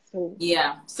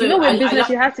you know, with business,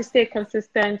 you have to stay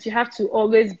consistent. You have to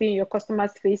always be in your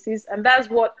customers' faces, and that's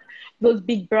what those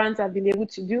big brands have been able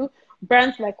to do.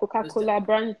 brands like Coca-Cola,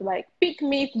 brands like Pick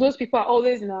Me, those people are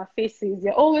always in our faces.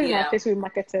 They're always in our faces with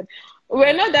marketing.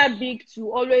 We're not that big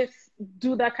to always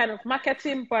do that kind of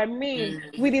marketing, but I mean,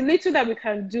 with the little that we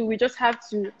can do, we just have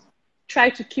to try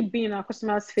to keep being in our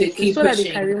customers' faces so that they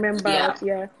can remember us.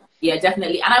 Yeah,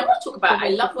 definitely. And I want to talk about, I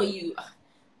love what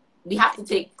we have to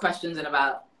take questions in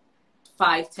about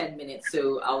 5-10 minutes,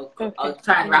 so I'll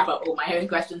try and wrap up all my own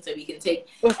questions so we can take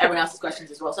everyone else's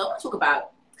questions as well. So I want to talk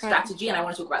about strategy, and I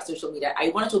want to talk about social media. I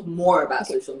want to talk more about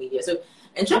social media. So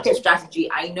in terms of strategy,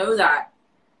 I know that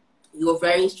you're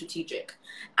very strategic,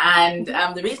 and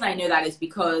the reason I know that is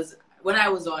because when I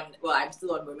was on, well, I'm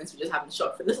still on Moments, we just haven't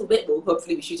shot for a little bit, we'll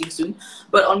hopefully be shooting soon,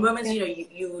 but on Moments, you know,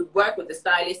 you would work with the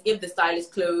stylist, give the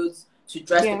stylist clothes to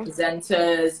dress the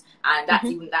presenters, and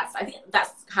that's I think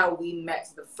that's how we met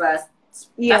the first.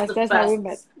 That's how we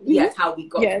met. Yes, how we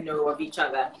got to know of each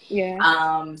other.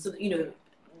 So you know,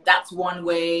 that's one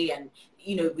way, and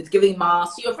you know, with giving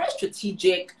masks, you're very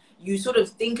strategic. You sort of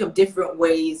think of different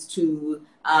ways to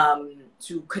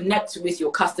connect with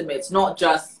your customer. It's not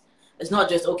just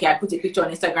okay, I put a picture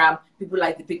on Instagram, people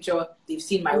like the picture, they've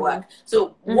seen my work.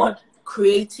 So what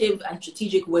creative and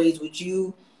strategic ways would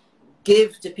you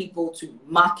give to people to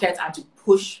market and to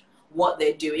push what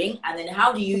they're doing? And then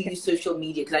how do you use social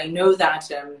media? Because I know that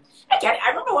I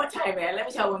remember one time, let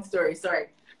me tell one story. Sorry,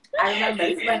 I remember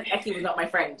this when Eki was not my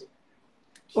friend.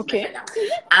 She's my friend now.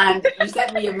 And you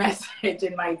sent me a message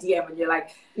in my DM and you're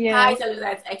like, hi,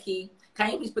 Tallulah, it's Eki,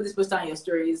 can you please put this post on your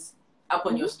stories, up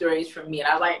on your stories from me? And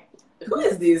I was like, who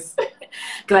is this?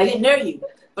 Because I didn't know you,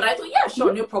 but I thought, yeah,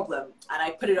 sure, no problem. And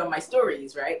I put it on my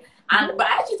stories, right? And but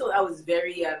I actually thought that was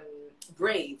very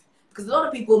brave, because a lot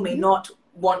of people may not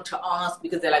want to ask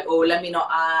because they're like, oh, let me not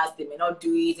ask, they may not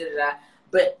do it,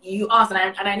 but you asked,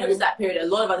 and I noticed that period a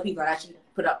lot of other people had actually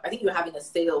put up, I think you were having a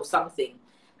sale or something,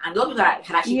 and a lot of people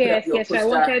had actually put up your poster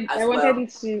I wanted it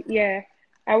to,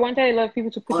 I wanted a lot of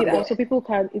people to put it out so people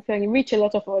can reach a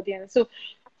lot of audience. So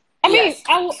I mean,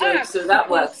 I will ask. So that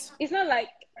works. It's not like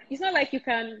you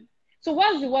can. So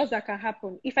what's the worst that can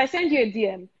happen? If I send you a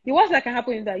DM, the worst that can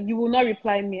happen is that you will not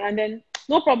reply me, and then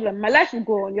no problem. My life will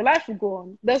go on. Your life will go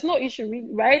on. There's no issue, really,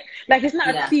 right? Like, it's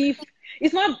not a thief.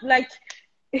 It's not like,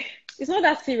 it's not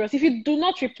that serious. If you do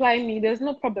not reply me, there's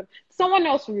no problem. Someone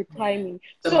else will reply me.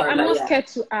 So I'm not scared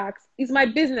to ask. It's my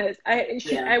business.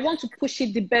 I want to push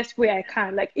it the best way I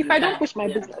can. Like, if I don't push my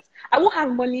business, I won't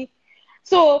have money.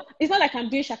 So it's not like I'm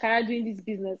doing shakara doing this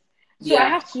business. So I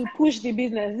have to push the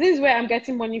business. This is where I'm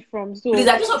getting money from. So please,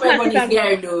 I just hope everybody's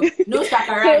hearing though. No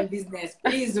shakara in business,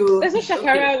 please. There's no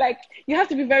shakara. Like, you have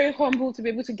to be very humble to be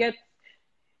able to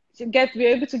be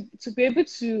able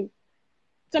to.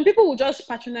 Some people will just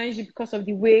patronize you because of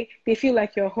the way they feel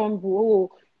like you're humble.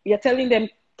 Oh, you're telling them,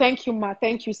 thank you, ma,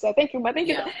 thank you, sir, thank you, ma, thank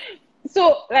you.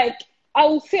 So, like, I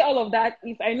will say all of that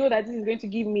if I know that this is going to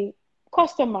give me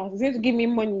customers, it's going to give me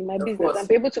money in my business and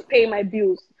be able to pay my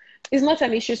bills. It's not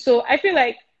an issue. So I feel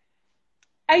like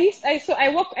I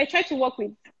try to work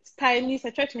with stylists.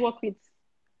 I try to work with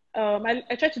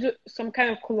I try to do some kind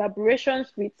of collaborations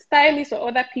with stylists or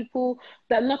other people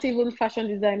that not even fashion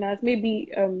designers, maybe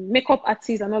makeup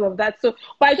artists and all of that. So,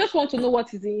 but I just want to know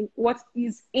what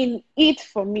is in it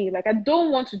for me. Like, I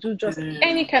don't want to do just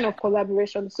any kind of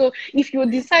collaboration. So if you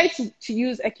decide to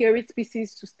use accurate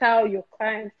pieces to style your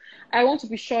clients, I want to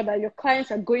be sure that your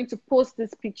clients are going to post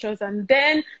these pictures and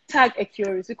then tag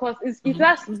accurate, because it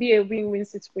has to be a win-win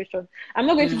situation. I'm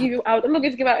not going to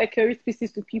give out accurate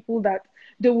pieces to people that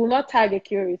they will not tag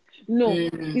accurate. No,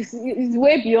 it's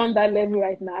way beyond that level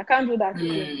right now. I can't do that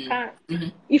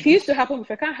again. If it used to happen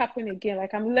before, it can't happen again.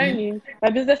 Like, I'm learning, my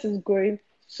business is growing.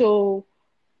 So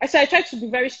I try to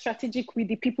be very strategic with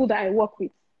the people that I work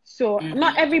with. So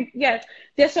not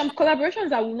there's some collaborations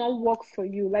that will not work for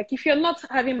you. Like, if you're not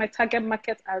having my target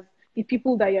market as the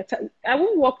people that I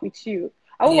won't work with you.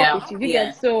 I won't work with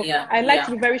you. So I like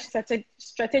to be very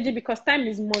strategic because time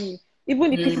is money.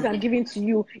 Even the pieces I'm giving to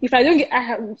you, if I don't get, I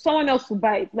have someone else to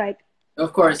buy it. Like,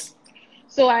 of course.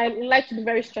 So I like to be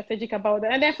very strategic about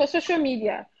that. And then for social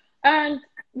media, and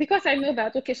because I know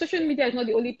that social media is not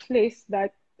the only place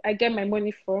that I get my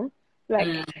money from.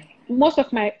 Like, most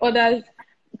of my orders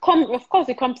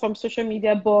they come from social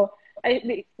media, but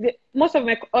most of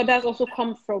my orders also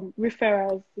come from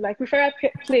referrals. Like, referrals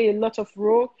play a lot of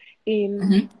role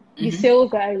in the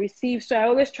sales that I receive. So I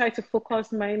always try to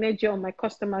focus my energy on my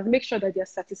customers, make sure that they're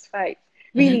satisfied.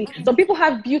 Really, some people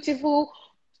have beautiful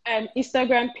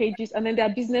Instagram pages, and then their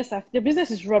business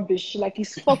is rubbish. Like,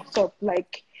 it's fucked up.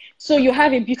 Like, so you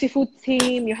have a beautiful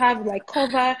team, you have like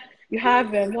cover, you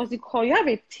have what's it called? You have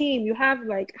a team, you have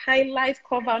like highlight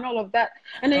cover and all of that,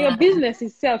 and then your business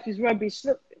itself is rubbish.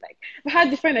 So Like, I've had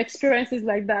different experiences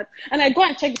like that. And I go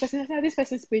and check the person and say, this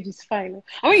person's page is fine. And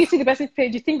when you see the person's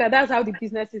page, you think that that's how the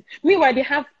business is. Meanwhile, they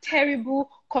have terrible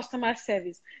customer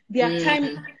service. Their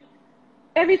time,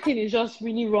 everything is just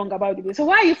really wrong about the business. So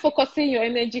why are you focusing your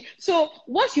energy? So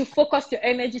once you focus your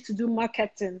energy to do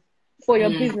marketing for your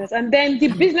business, and then the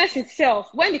business itself,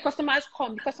 when the customers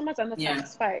come, the customers are not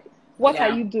satisfied. What are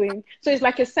you doing? So it's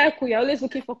like a cycle. You're always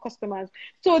looking for customers.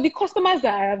 So the customers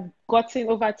that I have gotten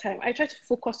over time, I try to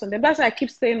focus on them. That's why I keep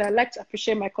saying I like to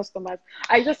appreciate my customers.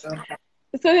 I just, so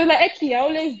they're like, Eki, you're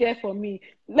always there for me.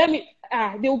 Let me,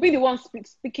 they will be the ones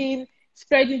speaking,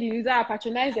 spreading the news.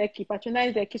 Patronize Eki,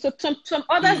 patronize Eki. So some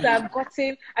others that I've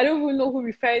gotten, I don't even know who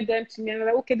referred them to me. And I'm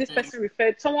like, okay, this person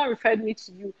someone referred me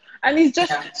to you. And it's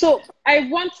just, so I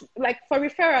want, like, for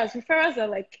referrals are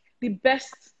like the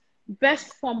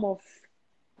best form of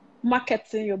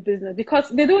marketing your business, because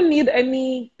they don't need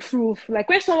any proof. Like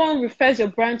when someone refers your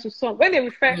brand to someone,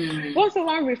 when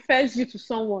someone refers you to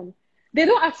someone, they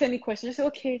don't ask any questions. They say,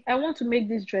 okay, I want to make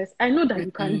this dress. I know that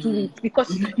you can do it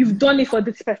because you've done it for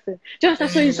this person. So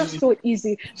it's just so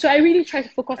easy. So I really try to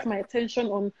focus my attention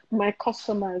on my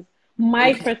customers,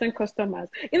 my present customers.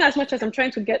 In as much as I'm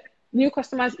trying to get new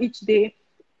customers each day,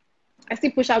 I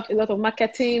still push out a lot of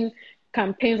marketing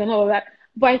campaigns and all of that.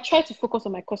 But I try to focus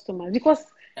on my customers, because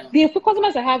the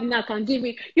customers I have now can give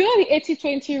me, you know, the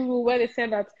 80-20 rule where they say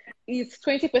that it's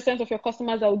 20% of your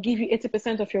customers that will give you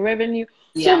 80% of your revenue.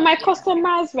 So my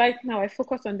customers right now, I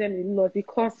focus on them a lot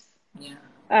because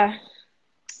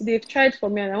they've tried for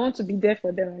me and I want to be there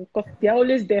for them, because they're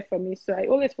always there for me. So I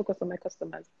always focus on my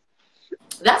customers.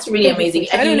 That's really amazing.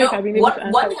 I don't know if I've been able to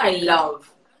answer one thing I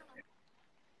love.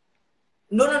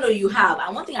 No, you have.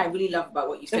 And one thing I really love about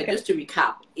what you said, just to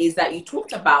recap, is that you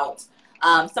talked about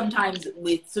sometimes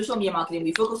with social media marketing,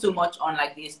 we focus so much on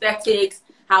like the aesthetics,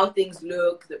 how things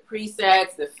look, the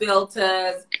presets, the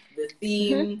filters, the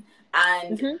theme.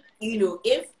 And, you know,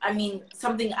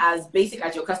 something as basic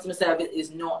as your customer service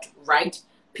is not right,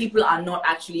 people are not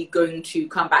actually going to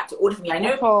come back to order from me. I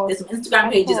know there's some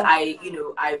Instagram pages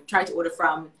I've tried to order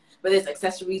from, whether it's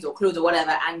accessories or clothes or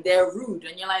whatever, and they're rude.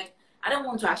 And you're like, I don't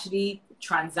want to actually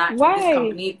transact with this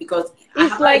company because I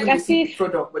have not even received the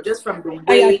product, but just from the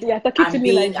way I'm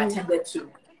being attended to.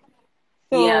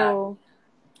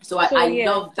 So I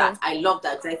love that. I love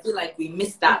that. I feel like we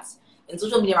miss that in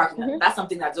social media marketing. That's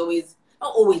something that's always,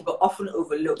 not always, but often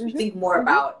overlooked. We think more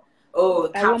about,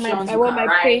 captions. I want my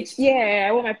page. Yeah,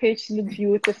 I want my page to look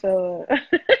beautiful.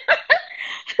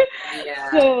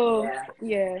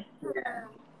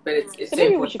 But it's so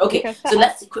important. Okay, so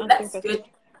let's go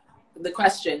the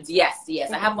questions. Yes,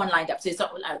 I have one lined up. So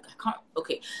I can't.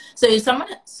 Okay, so someone,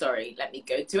 sorry, let me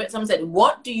go to it. Someone said,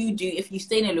 what do you do if you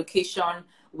stay in a location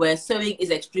where sewing is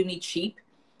extremely cheap?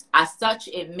 As such,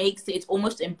 it makes it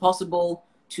almost impossible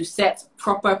to set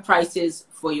proper prices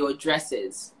for your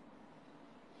dresses.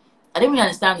 I didn't really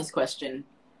understand this question.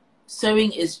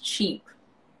 Sewing is cheap.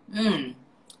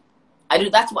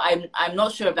 That's what I'm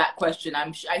not sure of that question.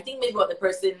 I think maybe what the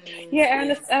person means. Yeah,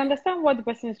 I understand what the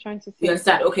person is trying to say. You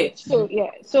understand? Okay. So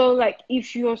so like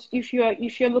if your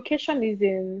location is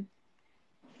in,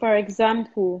 for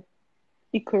example,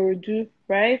 Ikorodu,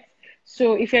 right?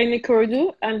 So if you're in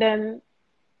Ikorodu and then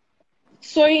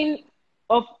sewing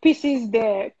of pieces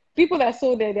there, people that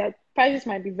sew there, their prices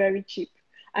might be very cheap,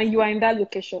 and you are in that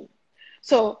location.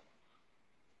 So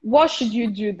what should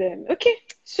you do then? Okay,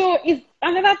 so if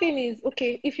another thing is,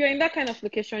 if you're in that kind of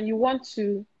location, you want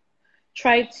to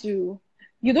try to,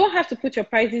 you don't have to put your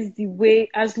prices the way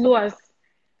as low as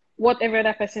whatever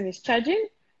other person is charging,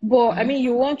 but I mean,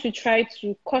 you want to try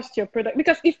to cost your product,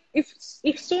 because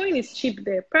if sewing is cheap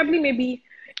there, probably maybe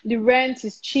the rent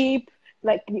is cheap,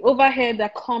 like the overhead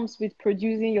that comes with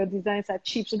producing your designs are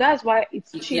cheap, so that's why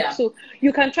it's cheap. So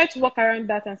you can try to work around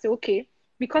that and say, okay,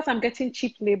 because I'm getting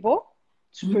cheap labor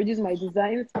to produce my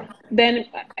designs, then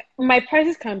my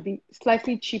prices can be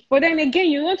slightly cheap. But then again,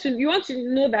 you want to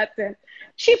know that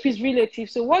cheap is relative.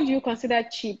 So what do you consider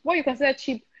cheap? What you consider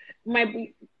cheap might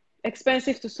be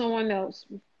expensive to someone else,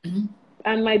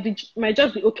 and might just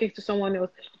be okay to someone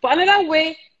else. But another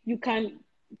way you can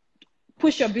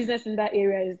push your business in that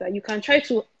area is that you can try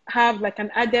to have like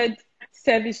an added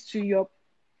service to your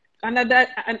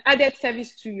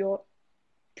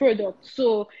product.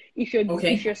 So if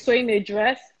you're sewing a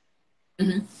dress,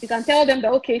 you can tell them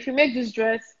that, okay, if you make this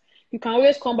dress, you can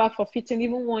always come back for fitting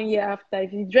even 1 year after.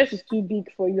 If the dress is too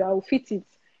big for you, I will fit it.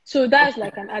 So that's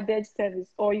like an added service.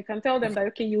 Or you can tell them that,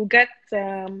 okay, you get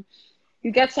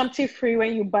something free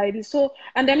when you buy this. So,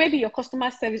 and then maybe your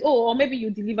customer service, or maybe you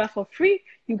deliver for free,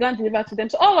 you can deliver to them.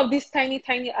 So all of these tiny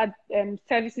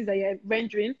services that you're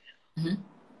rendering,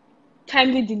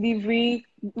 timely delivery,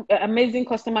 amazing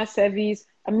customer service,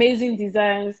 amazing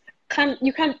designs,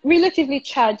 you can relatively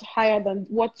charge higher than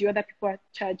what the other people are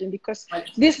charging, because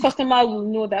this customer will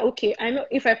know that, okay, I know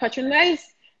if I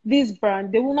patronize this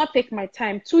brand, they will not take my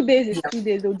time. 2 days is 2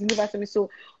 days, they'll deliver to me. So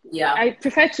I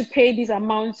prefer to pay these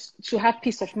amounts to have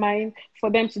peace of mind for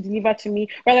them to deliver to me,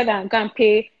 rather than go and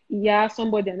pay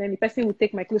somebody and then the person will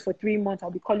take my clothes for 3 months.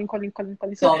 I'll be calling.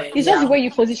 So it's just the way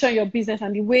you position your business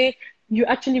and the way you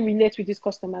actually relate with these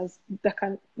customers that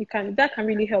can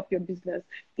really help your business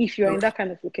if you're in that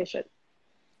kind of location.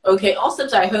 Okay, awesome.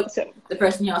 So I hope the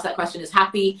person who asked that question is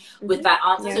happy with that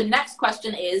answer. Yeah. So next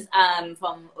question is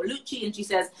from Oluchi, and she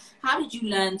says, how did you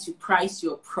learn to price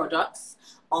your products?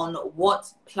 On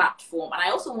what platform? And I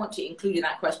also want to include in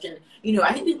that question, you know,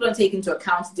 I think people don't take into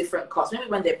account different costs. Maybe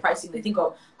when they're pricing, they think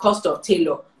of cost of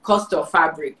tailor, cost of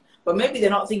fabric, but maybe they're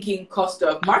not thinking cost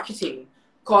of marketing,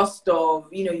 cost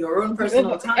of, you know, your own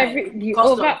personal time,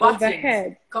 cost of buttons,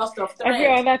 overhead, cost of thread. every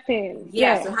other thing.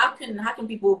 Yeah. So how can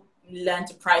people learn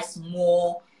to price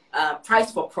more,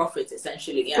 price for profit,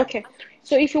 essentially? Yeah. Okay.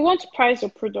 So if you want to price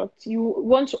your product, you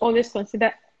want to always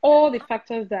consider all the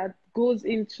factors that goes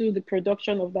into the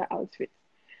production of that outfit.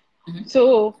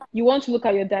 So you want to look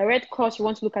at your direct cost, you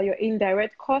want to look at your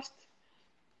indirect cost.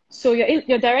 So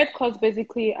your direct costs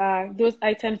basically are those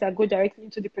items that go directly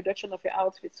into the production of your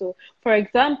outfit. So for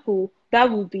example,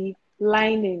 that would be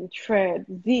lining, thread,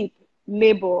 zip,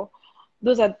 labor.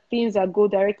 Those are things that go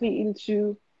directly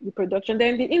into the production.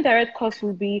 Then the indirect cost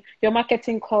will be your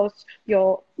marketing costs,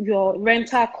 your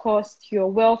rental cost,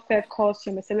 your welfare cost,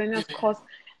 your miscellaneous cost,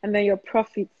 and then your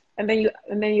profits. And then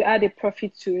you add a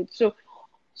profit to it. So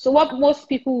what most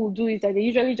people will do is that they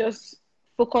usually just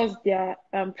focus their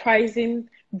pricing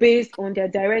based on their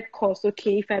direct cost.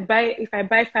 Okay, if I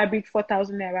buy fabric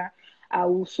 4,000 naira, I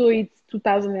will sew it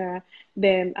 2,000 naira.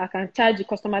 Then I can charge the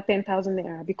customer 10,000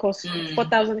 naira because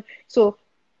 4,000. So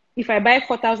if I buy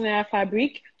 4,000 naira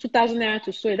fabric, 2,000 naira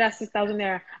to sew it, that's 6,000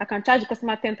 naira. I can charge the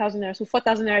customer 10,000 naira, so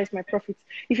 4,000 naira is my profit.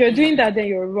 If you're doing that, then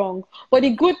you're wrong. But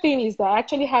the good thing is that I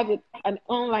actually have an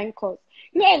online course.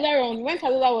 You know, earlier on, when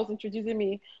Talula was introducing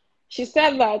me, she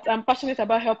said that I'm passionate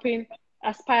about helping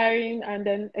aspiring and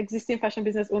then existing fashion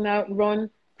business owner run,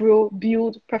 grow,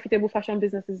 build profitable fashion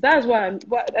businesses. That's why I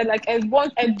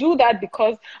do that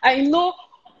because I know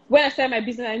when I started my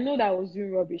business, I know that I was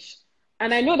doing rubbish.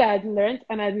 And I know that I'd learned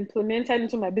and I'd implemented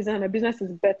into my business, and my business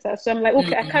is better. So I'm like,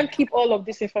 okay, I can't keep all of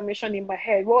this information in my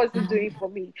head. What is it doing for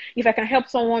me? If I can help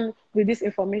someone with this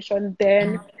information,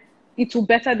 then it will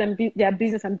better them, their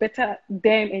business, and better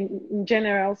them in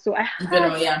general. So I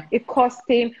have a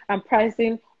costing and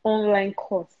pricing online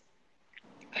course.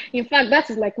 In fact, that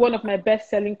is like one of my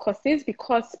best-selling courses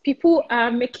because people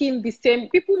are making the same.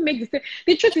 People make the same.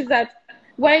 The truth is that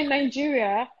while in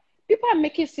Nigeria, people are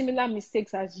making similar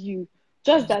mistakes as you.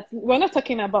 Just that we're not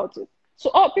talking about it. So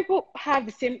all people have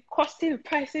the same costing,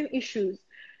 pricing issues.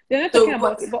 They're not talking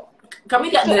about it. But can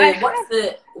we get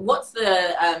what's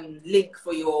the link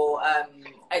for your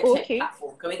edtech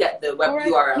platform? Can we get the web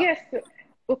URL? Yes.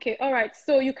 Okay. All right.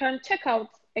 So you can check out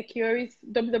Ekiori's,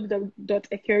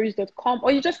 www.ekiori's.com,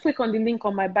 or you just click on the link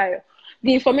on my bio.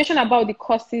 The information about the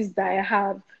courses that I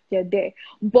have, they're there.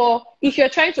 But if you're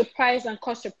trying to price and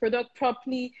cost your product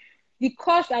properly, the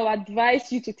course I would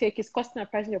advise you to take is costing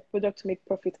and pricing your product to make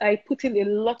profit. I put in a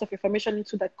lot of information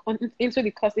into the course.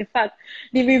 In fact,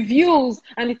 the reviews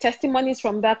and the testimonies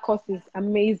from that course is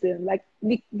amazing. Like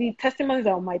the testimonies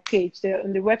are on my page. They're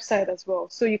on the website as well.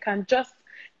 So you can just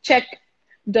check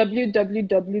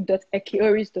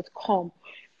www.ekioris.com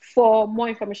for more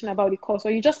information about the course,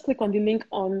 or you just click on the link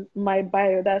on my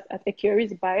bio, that's at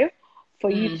Ekioris bio, for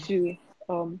you to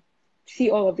see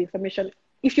all of the information.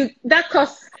 That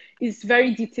course is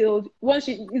very detailed.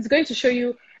 It's going to show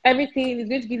you everything. It's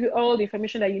going to give you all the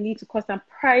information that you need to cost and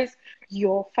price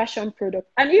your fashion product.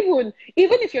 And even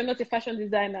if you're not a fashion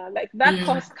designer, like that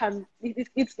course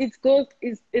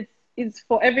it's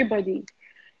for everybody.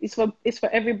 It's for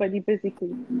everybody,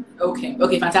 basically.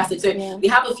 Okay, fantastic. So we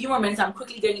have a few more minutes. I'm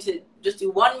quickly going to just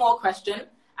do one more question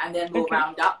and then we'll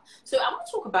round up. So I want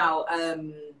to talk about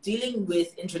dealing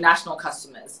with international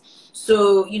customers.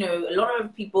 So, you know, a lot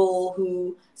of people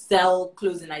who sell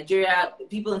clothes in Nigeria,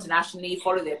 people internationally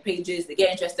follow their pages, they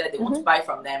get interested, they want to buy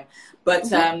from them. But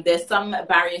there's some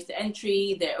barriers to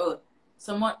entry. I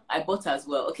bought as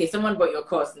well. Okay, someone bought your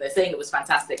course and they're saying it was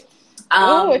fantastic.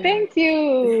 Thank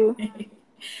you.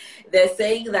 They're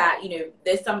saying that, you know,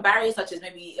 there's some barriers such as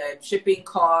maybe shipping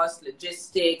costs,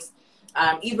 logistics,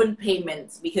 even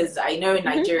payments, because I know in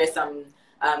Nigeria some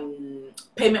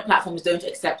payment platforms don't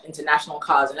accept international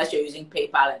cards unless you're using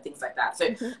PayPal and things like that.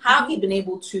 So how have you been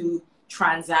able to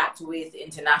transact with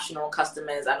international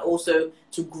customers and also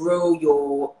to grow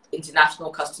your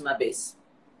international customer base?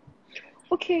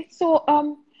 Okay, so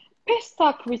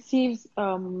Paystack receives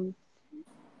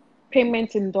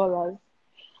payment in dollars.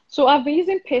 So I've been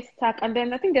using Paystack, and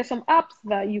then I think there's some apps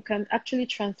that you can actually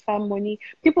transfer money.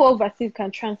 People overseas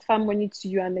can transfer money to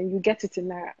you, and then you get it in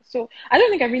Naira. So I don't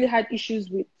think I really had issues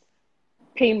with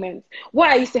payments. What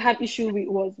I used to have issue with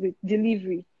was with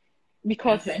delivery,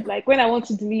 because like when I want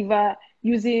to deliver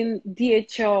using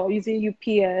DHL or using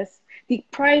UPS, the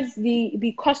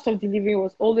cost of delivery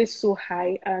was always so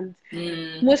high, and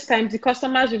most times the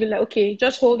customers will be like, okay,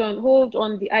 just hold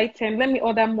on the item, let me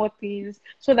order more things,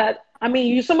 so that, I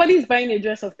mean, somebody is buying a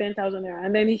dress of 10,000 naira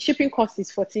and then the shipping cost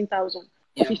is 14,000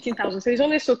 or 15,000, so it's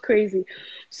always so crazy.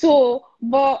 So,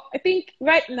 but I think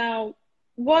right now,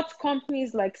 what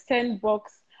companies like Sendbox,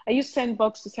 I use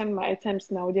Sendbox to send my items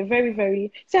now. They're very,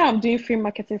 very, say I'm doing free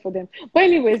marketing for them. But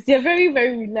anyways, they're very,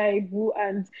 very reliable,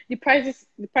 and the price is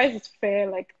fair,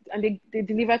 like, and they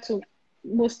deliver to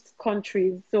most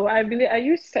countries. So I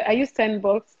use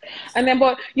Sendbox. And then,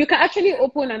 but you can actually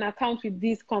open an account with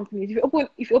these companies. If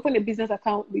you open a business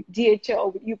account with DHL or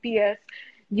with UPS,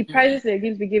 the prices they're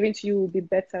going to be giving to you will be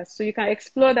better. So you can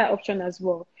explore that option as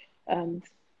well, and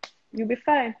you'll be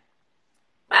fine.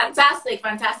 Fantastic.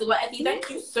 Well, Effie, thank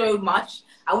you so much.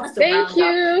 I want us to round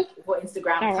up before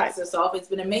Instagram cuts us off. It's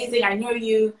been amazing. I know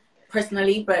you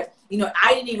personally, but you know,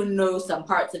 I didn't even know some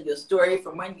parts of your story,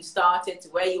 from when you started to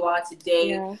where you are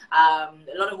today. A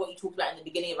lot of what you talked about in the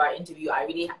beginning of our interview,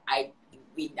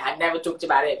 we had never talked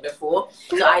about it before.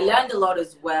 So I learned a lot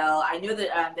as well. I know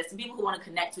that there's some people who want to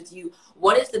connect with you.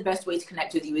 What is the best way to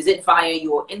connect with you? Is it via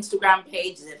your Instagram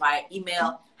page? Is it via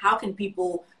email? How can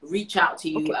people reach out to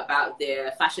you about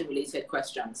their fashion-related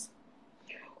questions?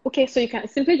 Okay, so you can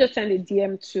simply just send a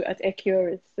DM to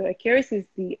 @Ekiorris. So Ekiorris is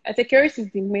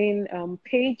the main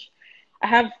page.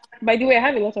 By the way, I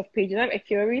have a lot of pages. I have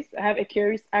Ekiorris, I have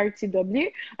Ekiorris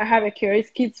RTW, I have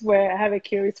Ekiorris Kidswear, I have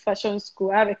Ekiorris Fashion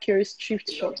School, I have Ekiorris Thrift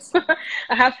Shops.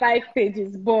 I have 5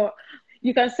 pages, but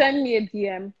you can send me a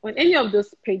DM on any of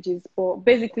those pages. But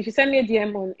basically, if you send me a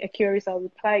DM on Ekiorris, I'll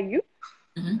reply you.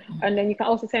 And then you can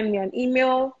also send me an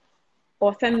email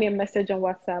or send me a message on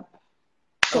WhatsApp.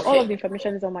 So all of the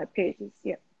information is on my pages.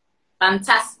 Yeah.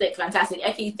 Fantastic.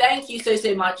 Effie, thank you so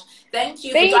much. Thank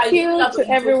you to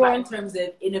everyone. In terms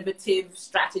of innovative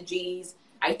strategies,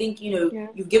 I think, you know,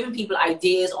 you've given people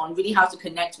ideas on really how to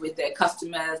connect with their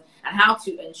customers and how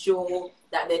to ensure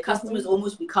that their customers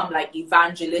almost become like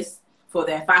evangelists for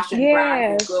their fashion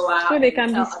brand. Go out so they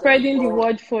can be spreading the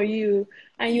word for you,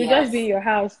 and you just be in your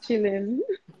house chilling.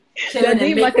 They're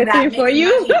doing marketing for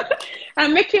you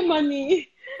and making money.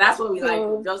 That's what we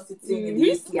like, just sitting in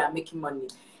the AC and making money.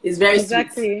 It's very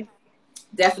sweet.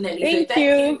 Definitely. Thank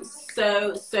you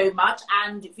so much.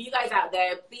 And for you guys out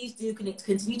there, please do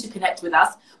continue to connect with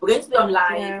us. We're going to be on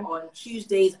live on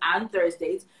Tuesdays and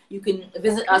Thursdays. You can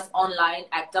visit us online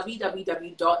at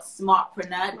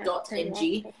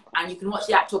www.smartpreneur.ng, and you can watch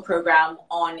the actual program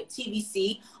on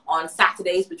TVC on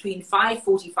Saturdays between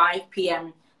 5:45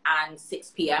 p.m. and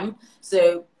 6 p.m.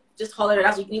 So just holler at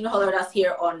us. You can even holler at us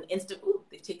here on Instagram. Ooh,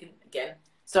 they've taken again.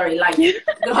 Sorry, like, you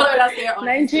can holler at us here on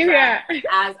Nigeria. Instagram,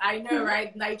 as I know,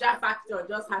 right? Nigeria Factor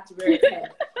just had to wear its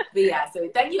head. But yeah, so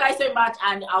thank you guys so much,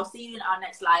 and I'll see you in our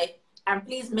next live. And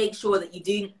please make sure that you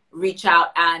do reach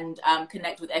out and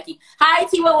connect with Eki. Hi,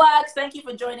 Tiwa Works. Thank you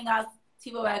for joining us.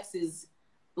 Tiwa Works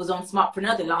was on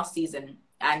Smartpreneur the last season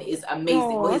and is amazing.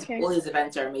 All his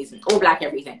events are amazing. All black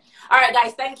everything. All right,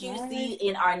 guys. Thank you. See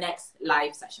you in our next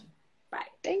live session. Bye.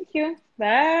 Thank you.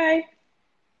 Bye.